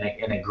seed, and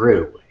it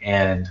grew,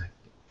 and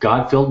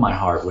God filled my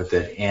heart with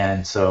it.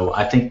 And so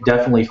I think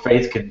definitely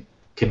faith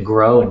can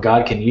grow, and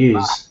God can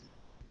use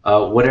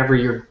whatever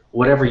you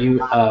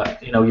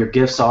you know, your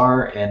gifts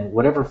are, and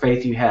whatever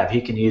faith you have, he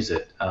can use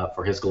it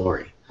for his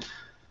glory.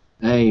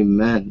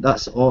 Amen.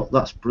 That's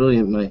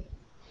brilliant, mate.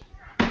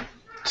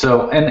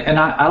 So, and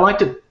I like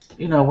to,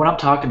 you know, when I'm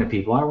talking to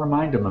people, I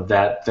remind them of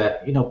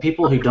that, you know,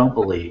 people who don't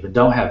believe and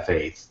don't have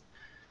faith,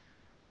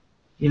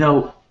 you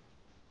know,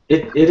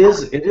 it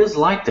is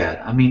like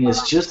that. I mean,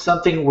 it's just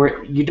something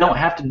where you don't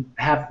have to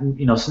have,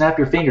 you know, snap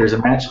your fingers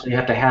and magically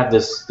have to have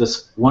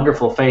this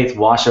wonderful faith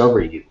wash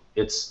over you.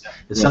 It's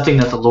something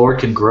that the Lord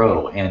can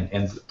grow,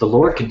 and the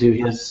Lord can do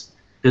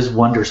his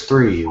wonders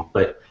through you,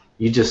 but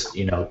you just,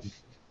 you know,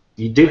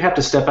 you do have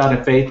to step out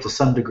in faith to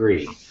some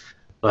degree,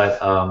 but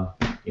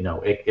you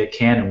know, it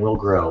can and will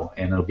grow,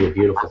 and it'll be a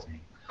beautiful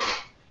thing.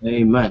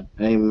 Amen.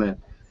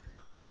 Amen.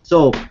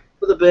 So,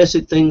 what are the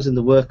basic things in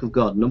the work of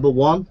God? Number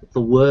one,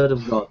 the Word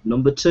of God.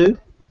 Number two,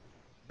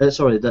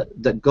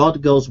 that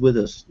God goes with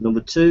us.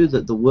 Number two,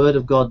 that the Word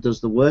of God does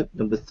the work.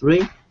 Number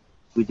three,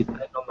 we depend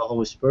on the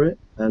Holy Spirit.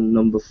 And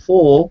number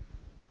four,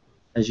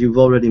 as you've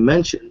already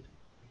mentioned,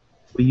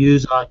 we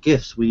use our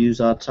gifts, we use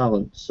our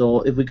talent.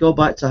 So if we go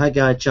back to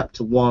Haggai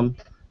chapter 1,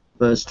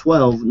 verse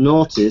 12,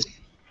 notice...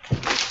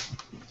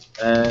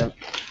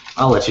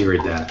 I'll let you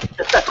read that.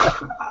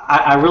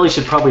 I really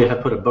should probably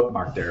have put a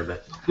bookmark there,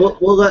 but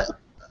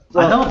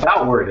I know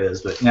about where it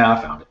is, but now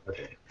I found it.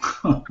 Okay.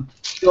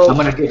 So, I'm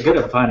going to get good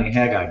at finding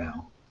Haggai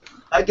now.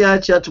 Haggai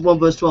chapter 1,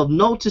 verse 12.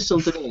 Notice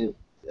something.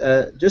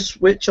 Just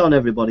switch on,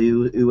 everybody,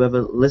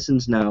 whoever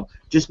listens now.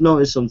 Just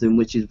notice something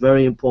which is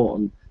very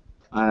important.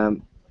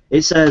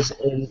 It says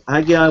in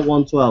Haggai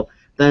 1:12,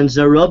 then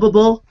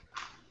Zerubbabel,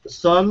 the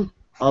son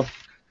of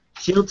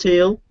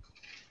Shealtiel,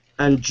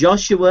 and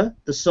Joshua,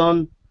 the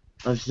son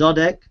of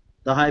Zodek,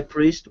 the high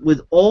priest,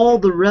 with all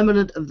the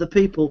remnant of the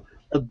people,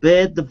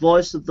 obeyed the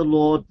voice of the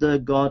Lord their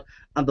God,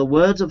 and the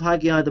words of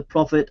Haggai the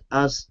prophet,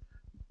 as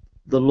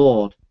the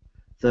Lord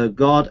their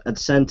God had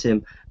sent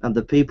him, and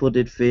the people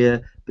did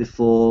fear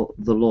before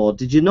the Lord.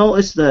 Did you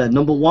notice there?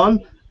 Number one,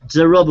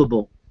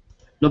 Zerubbabel.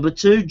 Number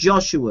two,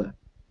 Joshua.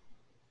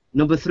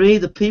 Number three,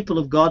 the people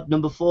of God.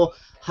 Number four,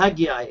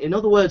 Haggai. In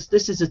other words,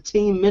 this is a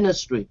team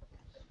ministry.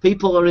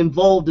 People are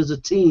involved as a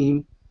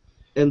team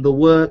in the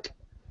work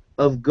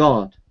of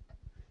God.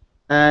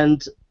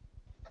 And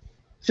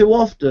too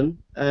often,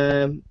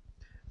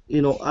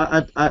 you know,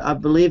 I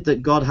believe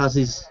that God has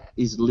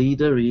his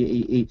leader.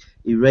 He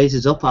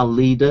raises up our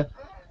leader.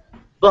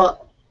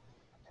 But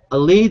a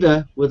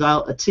leader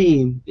without a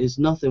team is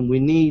nothing. We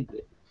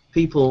need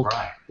people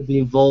to be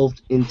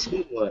involved in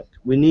teamwork.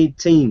 We need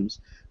teams.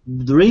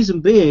 The reason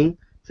being,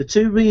 for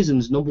two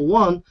reasons. Number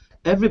one,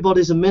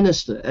 everybody's a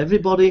minister.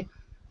 Everybody,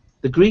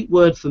 the Greek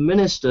word for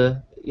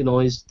minister, you know,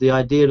 is the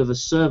idea of a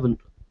servant.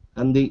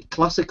 And the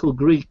classical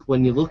Greek,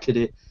 when you look at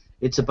it,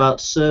 it's about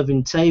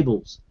serving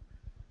tables.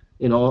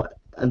 You know,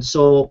 and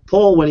so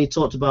Paul, when he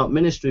talked about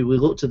ministry, we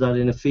looked at that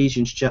in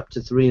Ephesians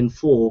chapter 3 and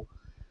 4,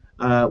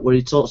 where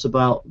he talks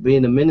about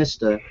being a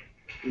minister.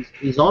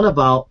 He's on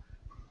about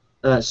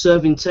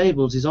serving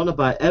tables. He's on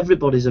about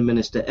everybody's a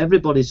minister.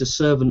 Everybody's a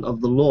servant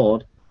of the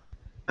Lord.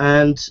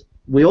 And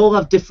we all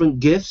have different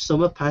gifts.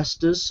 Some are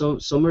pastors,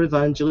 some are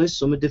evangelists,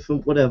 some are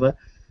different whatever.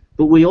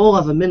 But we all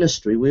have a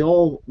ministry. We're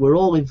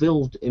all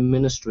involved in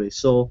ministry.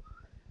 So,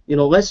 you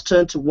know, let's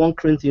turn to 1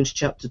 Corinthians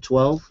chapter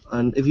 12.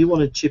 And if you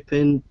want to chip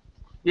in.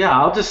 Yeah,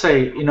 I'll just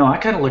say, you know, I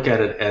kind of look at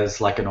it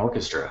as like an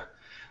orchestra.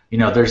 You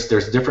know, there's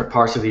different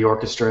parts of the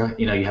orchestra.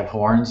 You know, you have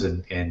horns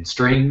and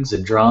strings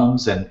and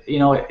drums, and you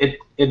know,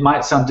 it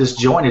might sound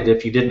disjointed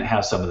if you didn't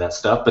have some of that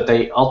stuff, but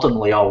they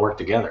ultimately all work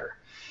together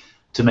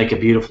to make a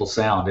beautiful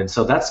sound. And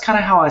so that's kind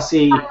of how I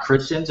see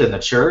Christians in the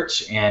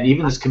church, and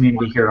even this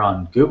community here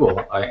on Google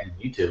and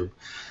YouTube,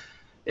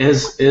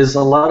 is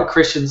a lot of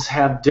Christians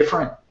have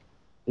different.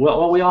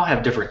 Well, we all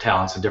have different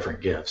talents and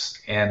different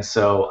gifts, and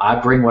so I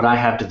bring what I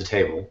have to the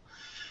table.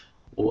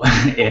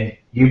 And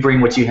you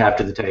bring what you have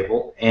to the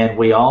table, and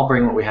we all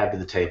bring what we have to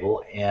the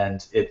table,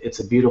 and it's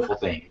a beautiful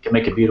thing. It can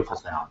make a beautiful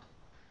sound.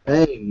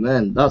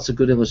 Amen. That's a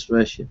good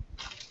illustration.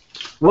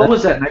 What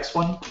was that next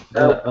one?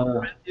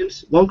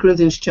 1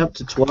 Corinthians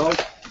chapter 12.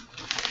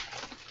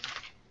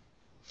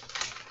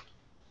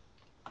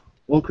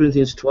 1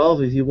 Corinthians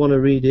 12, if you want to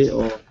read it.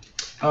 Or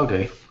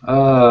okay.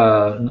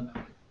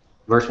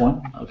 Verse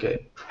 1?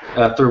 Okay.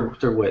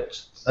 Through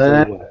which?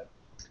 What?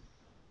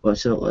 Well,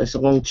 it's a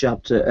long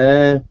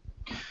chapter.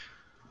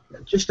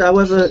 Just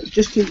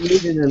keep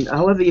reading, and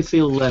however you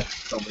feel led.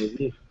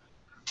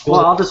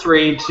 Well, I'll just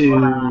read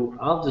to.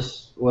 I'll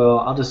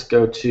just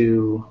go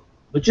to.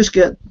 But just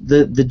get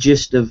the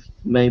gist of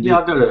maybe. Yeah,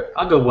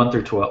 I'll go 1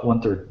 through 12,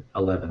 1 through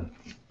 11.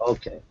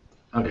 Okay.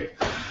 Okay.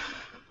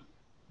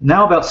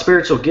 Now about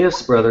spiritual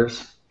gifts,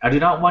 brothers, I do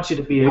not want you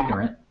to be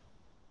ignorant.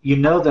 You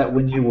know that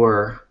when you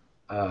were,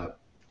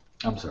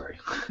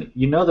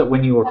 you know that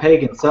when you were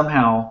pagan,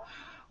 somehow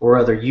or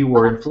other you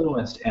were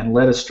influenced and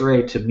led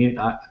astray to mute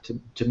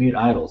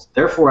idols.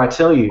 Therefore I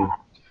tell you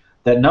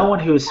that no one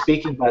who is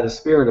speaking by the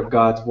Spirit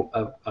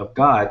of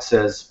God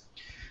says,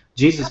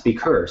 Jesus be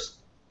cursed,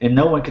 and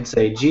no one can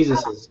say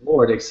Jesus is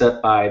Lord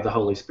except by the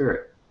Holy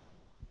Spirit.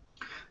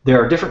 There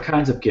are different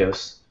kinds of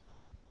gifts,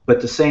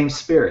 but the same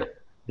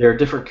Spirit. There are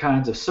different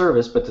kinds of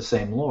service, but the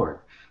same Lord.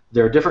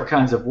 There are different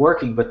kinds of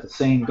working, but the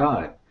same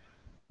God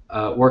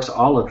works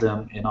all of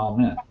them in all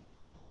men.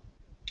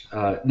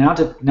 Now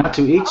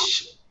to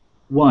each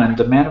one,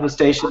 the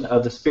manifestation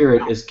of the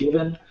Spirit is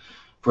given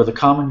for the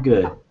common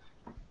good.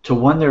 To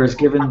one there is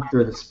given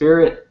through the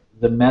Spirit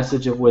the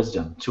message of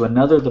wisdom, to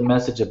another the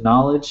message of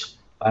knowledge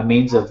by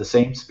means of the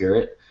same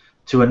Spirit,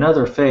 to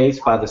another faith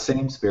by the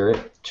same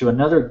Spirit, to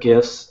another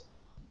gifts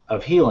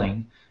of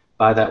healing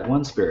by that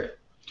one Spirit,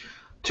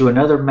 to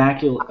another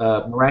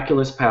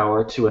miraculous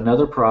power, to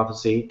another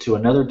prophecy, to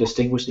another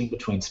distinguishing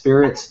between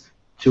spirits,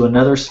 to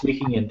another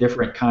speaking in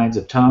different kinds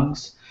of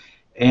tongues,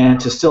 and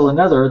to still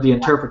another the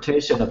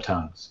interpretation of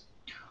tongues.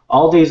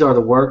 all these are the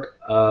work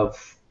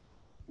of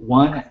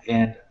one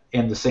and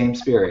in the same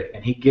Spirit,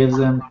 and He gives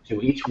them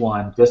to each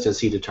one just as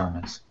He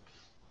determines.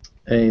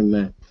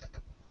 Amen.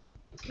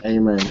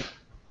 Amen.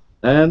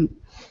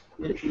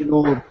 You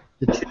know,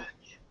 the church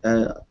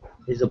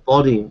is a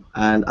body,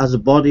 and as a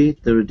body,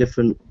 there are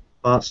different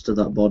parts to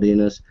that body.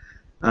 And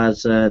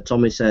as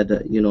Tommy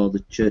said, you know, the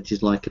church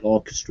is like an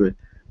orchestra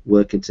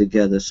working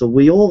together. So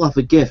we all have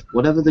a gift,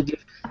 whatever the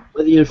gift,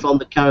 whether you're from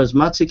the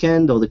charismatic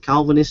end or the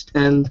Calvinist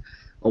end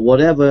or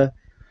whatever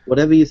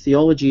your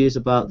theology is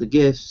about the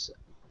gifts,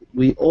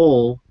 we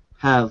all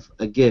have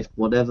a gift,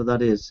 whatever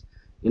that is.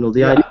 You know,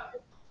 the idea.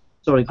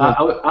 Sorry, go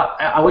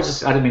I was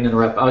just, I didn't mean to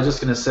interrupt. I was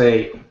just going to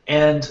say,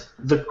 and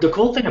the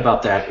cool thing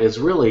about that is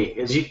really,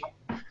 is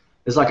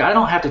like, I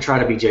don't have to try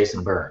to be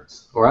Jason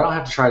Burns, or I don't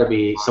have to try to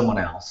be someone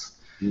else.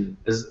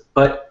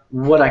 But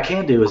what I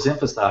can do is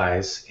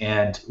emphasize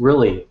and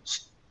really,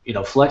 you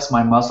know, flex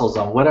my muscles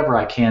on whatever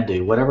I can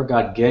do, whatever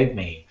God gave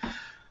me.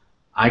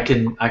 I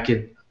can,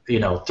 you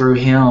know, through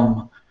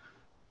Him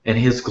and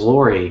His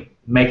glory,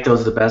 make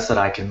those the best that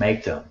I can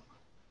make them.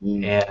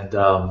 And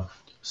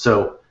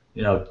so,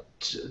 you know,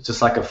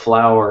 just like a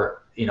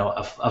flower, you know,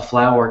 a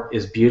flower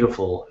is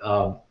beautiful,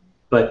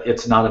 but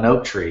it's not an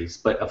oak tree.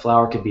 But a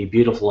flower can be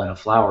beautiful in a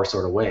flower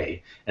sort of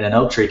way, and an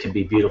oak tree can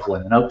be beautiful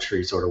in an oak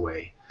tree sort of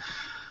way.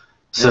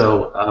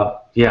 So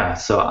yeah,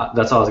 so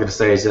that's all I was going to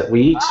say, is that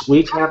we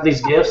each have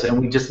these gifts, and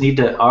we just need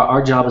to.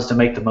 Our job is to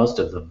make the most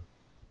of them.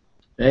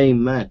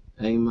 Amen.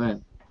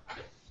 Amen.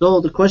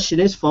 So the question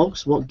is,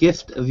 folks, what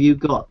gift have you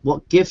got?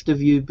 What gift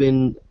have you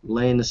been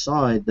laying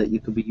aside that you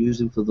could be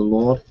using for the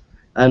Lord?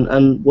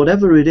 And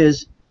whatever it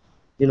is,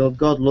 you know,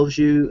 God loves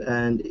you,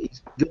 and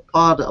you're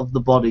part of the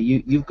body.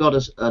 You've got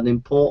an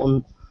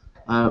important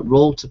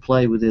role to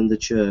play within the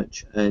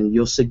church, and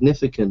you're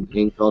significant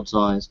in God's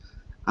eyes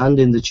and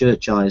in the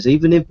church eyes.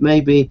 Even if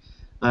maybe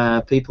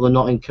people are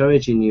not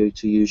encouraging you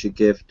to use your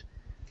gift,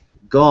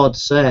 God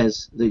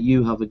says that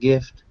you have a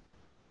gift.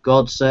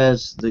 God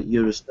says that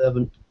you're a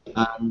servant,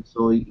 and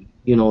so,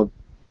 you know,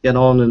 get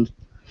on and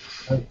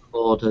thank the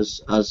Lord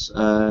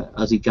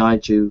as He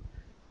guides you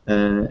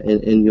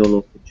in your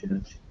local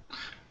church.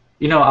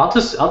 You know, I'll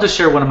just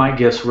share one of my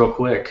gifts real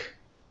quick,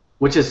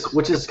 which is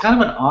kind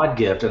of an odd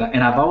gift,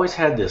 and I've always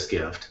had this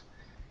gift,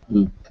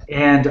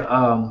 and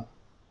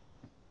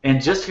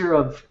just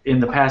here in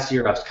the past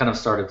year, I've kind of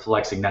started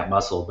flexing that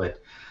muscle, but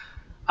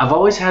I've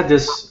always had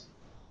this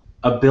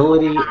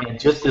ability and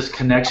just this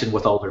connection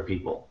with older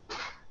people,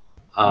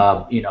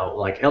 you know,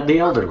 like the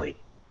elderly,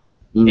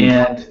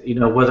 and you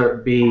know, whether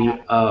it be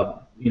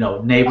you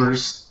know,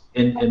 neighbors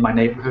in my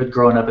neighborhood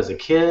growing up as a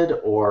kid,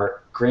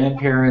 or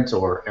grandparents,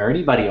 or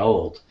anybody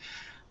old.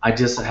 I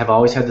just have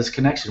always had this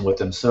connection with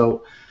them.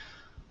 So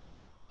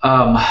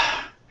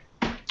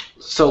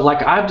so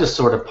like I've just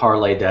sort of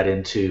parlayed that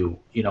into,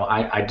 you know,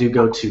 I do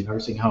go to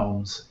nursing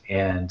homes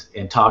and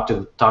talk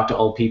to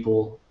old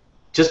people,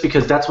 just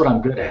because that's what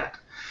I'm good at.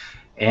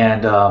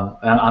 And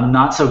I'm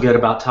not so good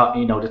about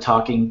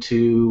talking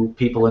to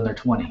people in their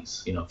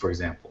 20s, you know, for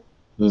example.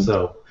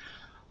 So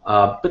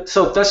but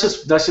so that's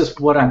just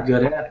what I'm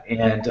good at,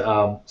 and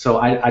so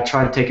I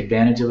try to take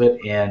advantage of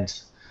it and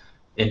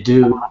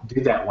do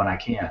that when I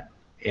can,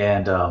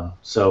 and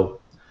so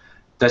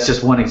that's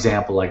just one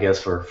example, I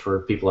guess,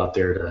 for people out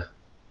there to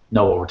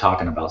know what we're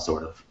talking about,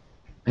 sort of.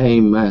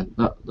 Amen.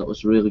 That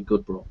was really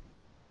good, bro.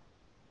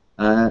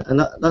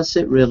 And that's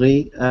it,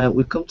 really.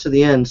 We've come to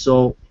the end,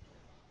 so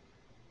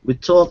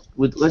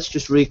let's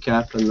just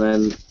recap and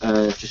then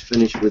just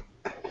finish with.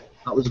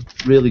 That was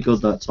really good,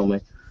 that,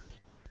 Tommy.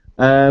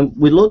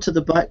 We looked at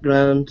the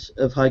background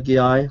of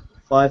Haggai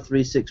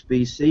 536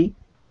 BC.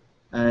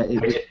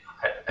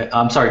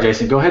 I'm sorry,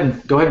 Jason. Go ahead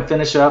and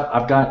finish up.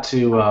 I've got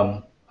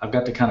to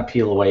kind of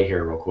peel away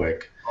here real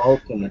quick.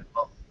 Okay.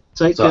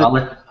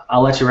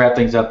 I'll let you wrap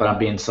things up, but I'm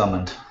being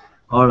summoned.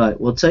 All right.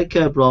 Well, take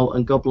care, bro,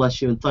 and God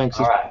bless you, and thanks.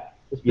 All right.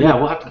 Yeah,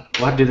 we'll have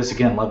to do this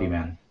again. Love you,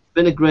 man. It's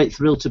been a great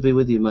thrill to be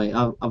with you, mate.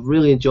 I've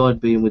really enjoyed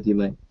being with you,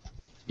 mate.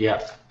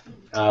 Yeah.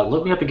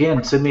 Look me up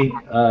again. Send me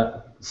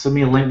a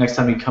link next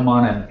time you come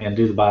on and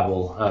do the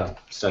Bible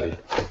study.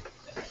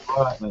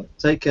 All right, mate.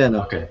 Take care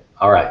now. Okay.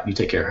 All right. You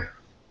take care.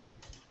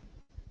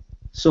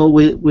 So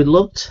we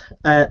looked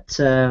at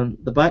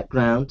the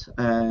background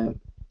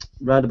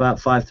around about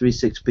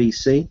 536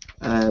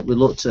 BC. We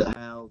looked at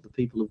how the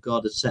people of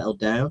God had settled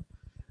down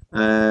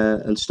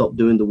and stopped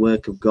doing the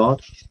work of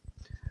God.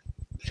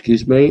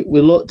 Excuse me.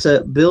 We looked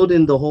at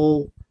building the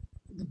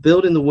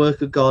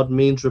work of God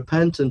means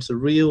repentance, a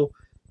real,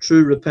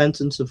 true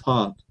repentance of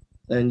heart.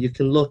 And you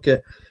can look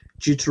at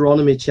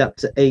Deuteronomy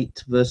chapter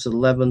 8, verse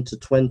 11 to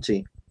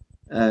 20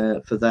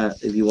 for that,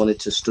 if you wanted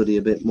to study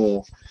a bit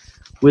more.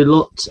 We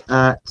looked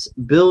at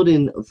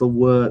building the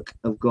work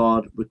of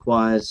God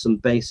requires some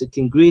basic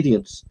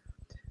ingredients.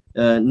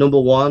 Number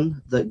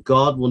one, that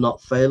God will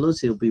not fail us.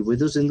 He'll be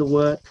with us in the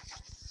work.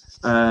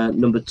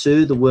 Number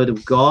two, the word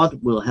of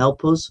God will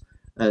help us.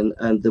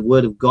 And the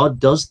word of God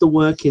does the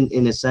work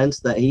in a sense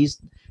that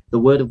the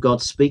word of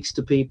God speaks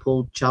to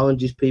people,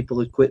 challenges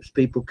people, equips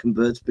people,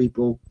 converts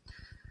people.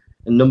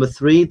 And number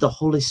 3, the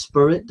Holy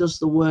Spirit does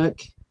the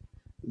work,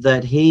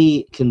 that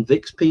he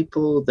convicts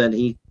people, that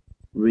he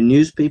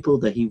renews people,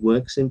 that he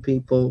works in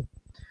people.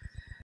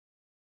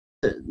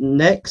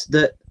 Next,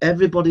 that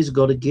everybody's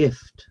got a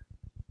gift.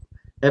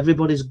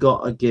 Everybody's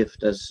got a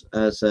gift, as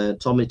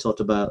Tommy talked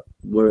about,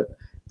 where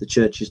the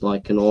church is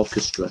like an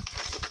orchestra.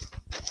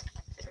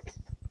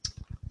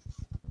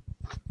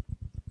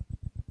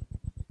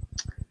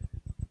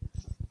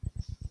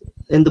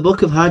 In the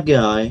book of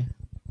Haggai,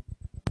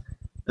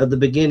 at the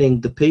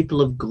beginning, the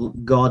people of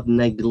God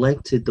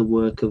neglected the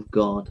work of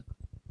God.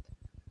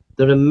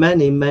 There are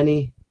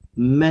many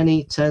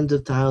tens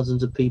of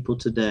thousands of people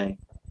today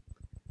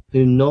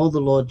who know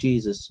the Lord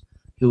Jesus,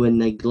 who are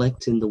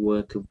neglecting the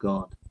work of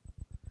God.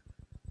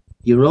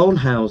 Your own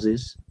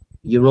houses,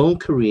 your own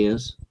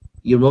careers,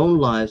 your own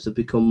lives have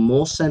become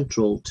more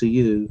central to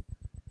you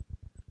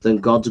than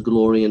God's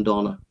glory and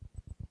honor.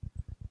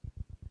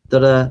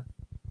 There are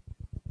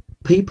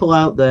people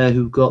out there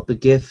who've got the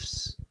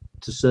gifts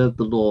to serve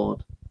the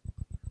Lord,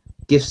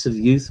 gifts of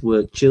youth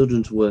work,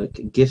 children's work,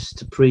 gifts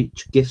to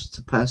preach, gifts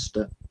to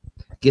pastor,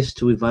 gifts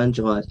to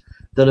evangelize.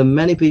 There are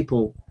many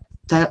people,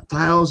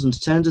 thousands,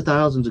 tens of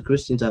thousands of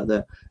Christians out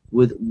there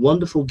with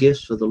wonderful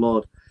gifts for the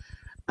Lord.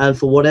 And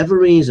for whatever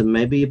reason,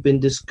 maybe you've been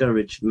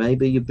discouraged,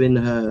 maybe you've been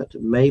hurt,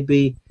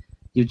 maybe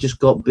you've just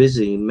got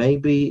busy,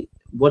 maybe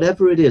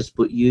whatever it is,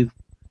 but you've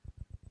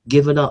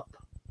given up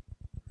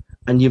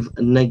and you've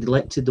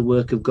neglected the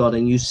work of God,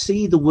 and you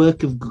see the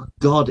work of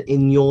God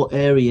in your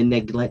area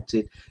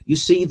neglected. You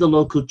see the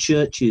local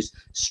churches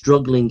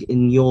struggling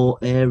in your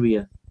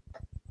area.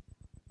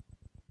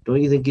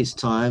 Don't you think it's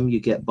time you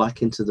get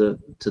back into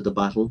the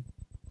battle?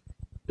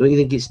 Don't you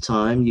think it's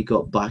time you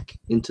got back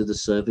into the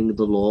serving of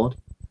the Lord?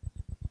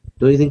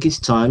 Don't you think it's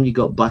time you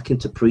got back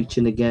into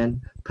preaching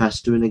again,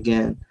 pastoring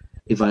again,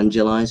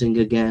 evangelizing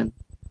again,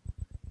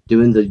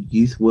 doing the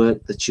youth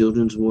work, the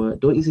children's work?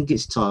 Don't you think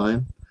it's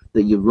time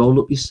that you roll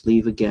up your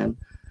sleeve again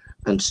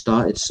and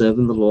started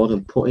serving the Lord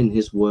and putting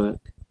his work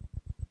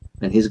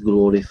and his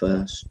glory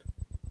first?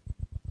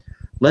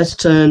 Let's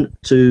turn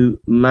to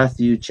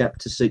Matthew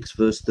chapter 6,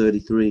 verse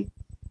 33.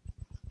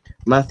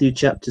 Matthew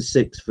chapter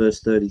 6, verse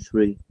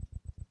 33.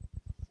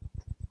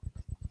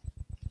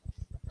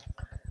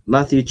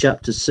 Matthew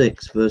chapter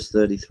 6, verse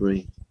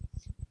 33.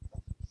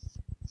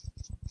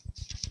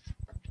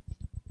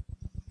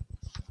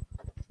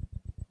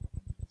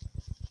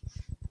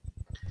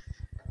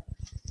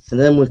 And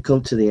then we'll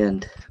come to the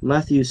end.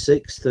 Matthew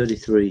 6,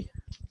 33.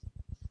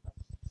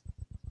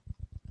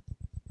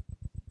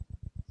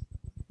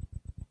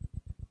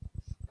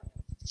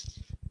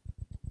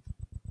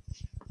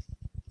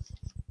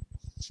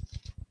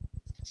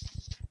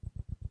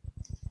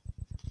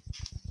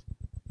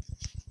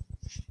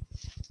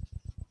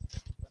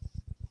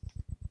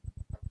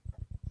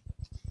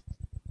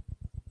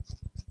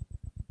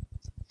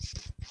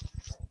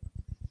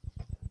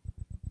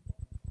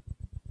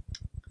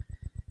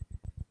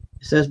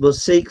 It says, but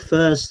seek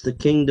first the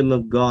kingdom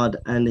of God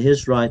and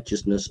his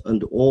righteousness,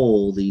 and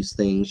all these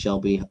things shall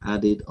be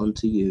added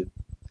unto you.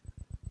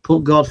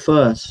 Put God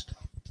first.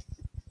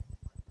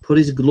 Put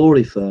his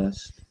glory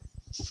first.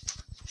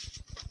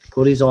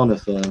 Put his honor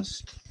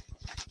first.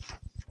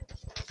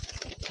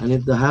 And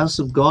if the house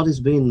of God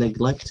is being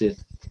neglected,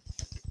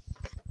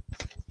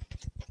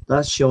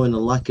 that's showing a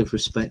lack of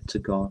respect to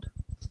God.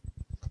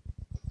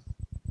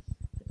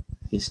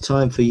 It's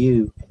time for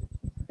you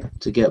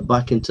to get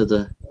back into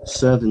the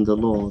serving the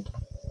Lord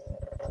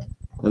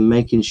and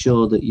making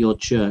sure that your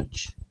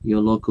church,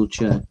 your local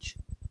church,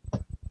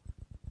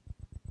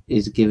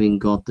 is giving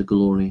God the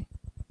glory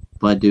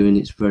by doing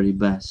its very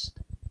best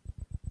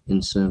in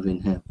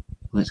serving him.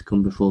 Let's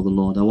come before the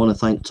Lord. I want to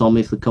thank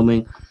Tommy for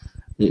coming.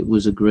 It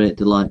was a great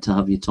delight to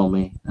have you,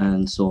 Tommy,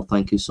 and so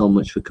thank you so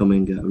much for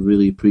coming. I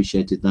really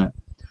appreciated that.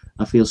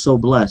 I feel so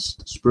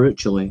blessed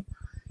spiritually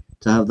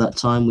to have that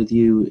time with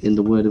you in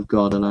the Word of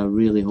God, and I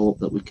really hope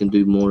that we can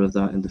do more of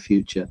that in the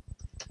future,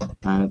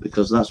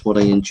 because that's what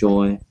I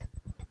enjoy.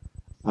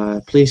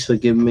 Please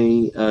forgive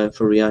me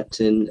for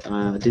reacting.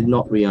 I did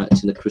not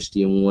react in a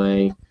Christian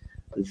way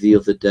the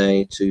other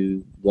day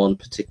to one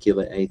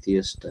particular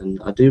atheist, and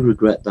I do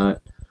regret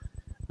that,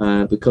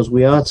 because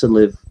we are to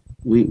live,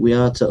 we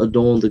are to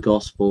adorn the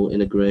gospel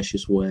in a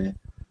gracious way.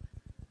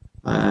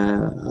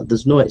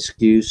 There's no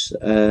excuse,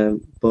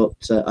 but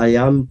I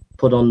am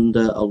put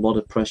under a lot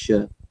of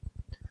pressure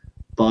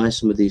by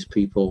some of these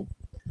people,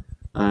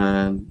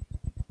 and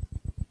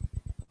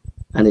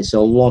it's a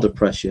lot of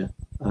pressure,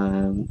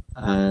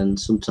 and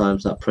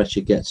sometimes that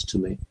pressure gets to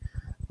me,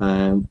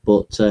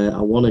 but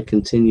I want to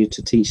continue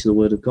to teach the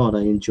Word of God.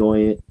 I enjoy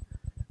it,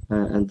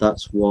 and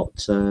that's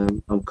what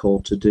I'm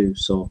called to do.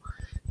 So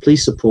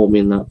please support me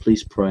in that.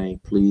 Please pray,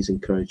 please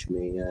encourage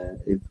me.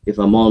 If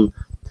I'm on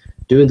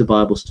doing the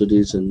Bible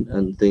studies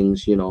and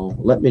things, you know,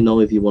 let me know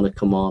if you want to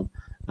come on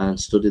and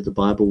study the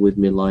Bible with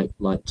me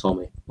like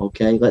Tommy.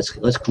 Okay, let's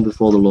come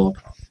before the Lord.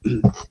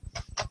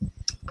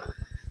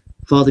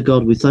 Father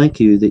God, we thank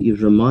you that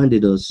you've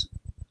reminded us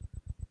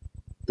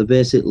the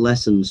basic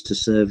lessons to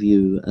serve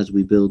you as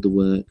we build the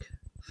work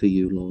for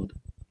you, Lord.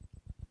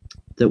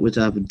 that we're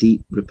to have a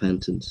deep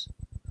repentance.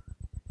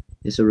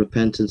 It's a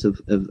repentance of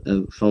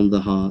from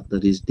the heart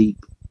that is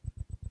deep.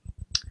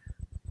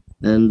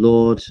 And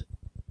Lord,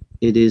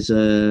 it is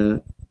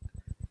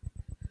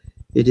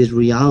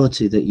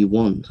reality that you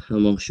want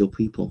amongst your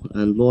people.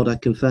 And Lord, I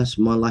confess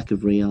my lack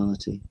of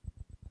reality,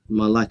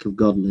 my lack of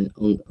godliness,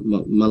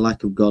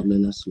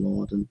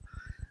 Lord, and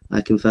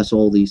I confess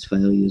all these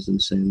failures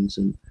and sins.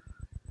 And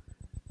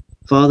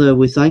Father,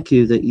 we thank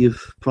you that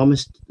you've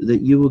promised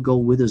that you will go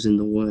with us in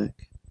the work.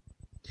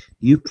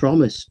 You have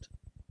promised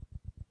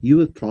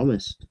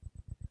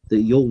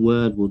that your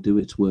word will do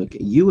its work.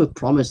 You have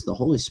promised the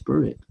Holy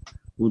Spirit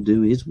will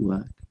do his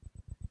work.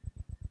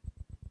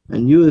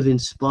 And you have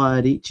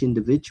inspired each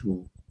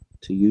individual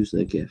to use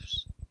their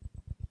gifts.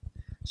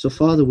 So,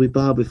 Father, we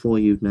bow before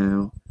you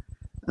now,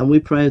 and we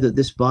pray that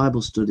this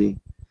Bible study,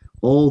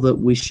 all that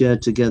we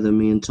shared together,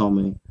 me and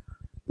Tommy,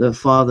 that,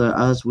 Father,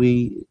 as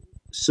we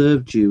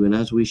served you and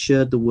as we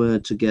shared the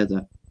word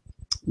together,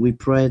 we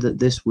pray that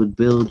this would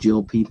build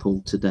your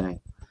people today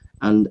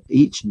and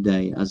each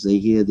day as they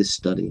hear this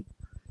study,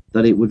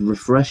 that it would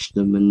refresh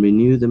them and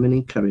renew them and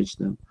encourage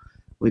them.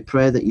 We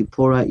pray that you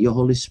pour out your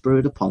Holy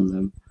Spirit upon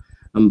them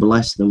and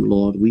bless them,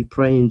 Lord. We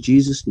pray in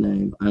Jesus'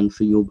 name and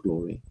for your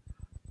glory.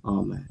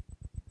 Amen.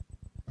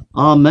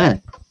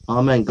 Amen.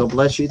 Amen. God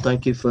bless you.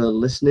 Thank you for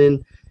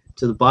listening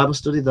to the Bible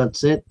study.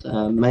 That's it.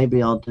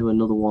 Maybe I'll do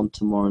another one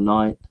tomorrow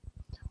night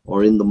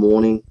or in the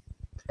morning.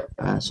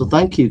 So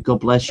thank you. God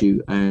bless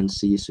you and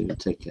see you soon.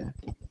 Take care.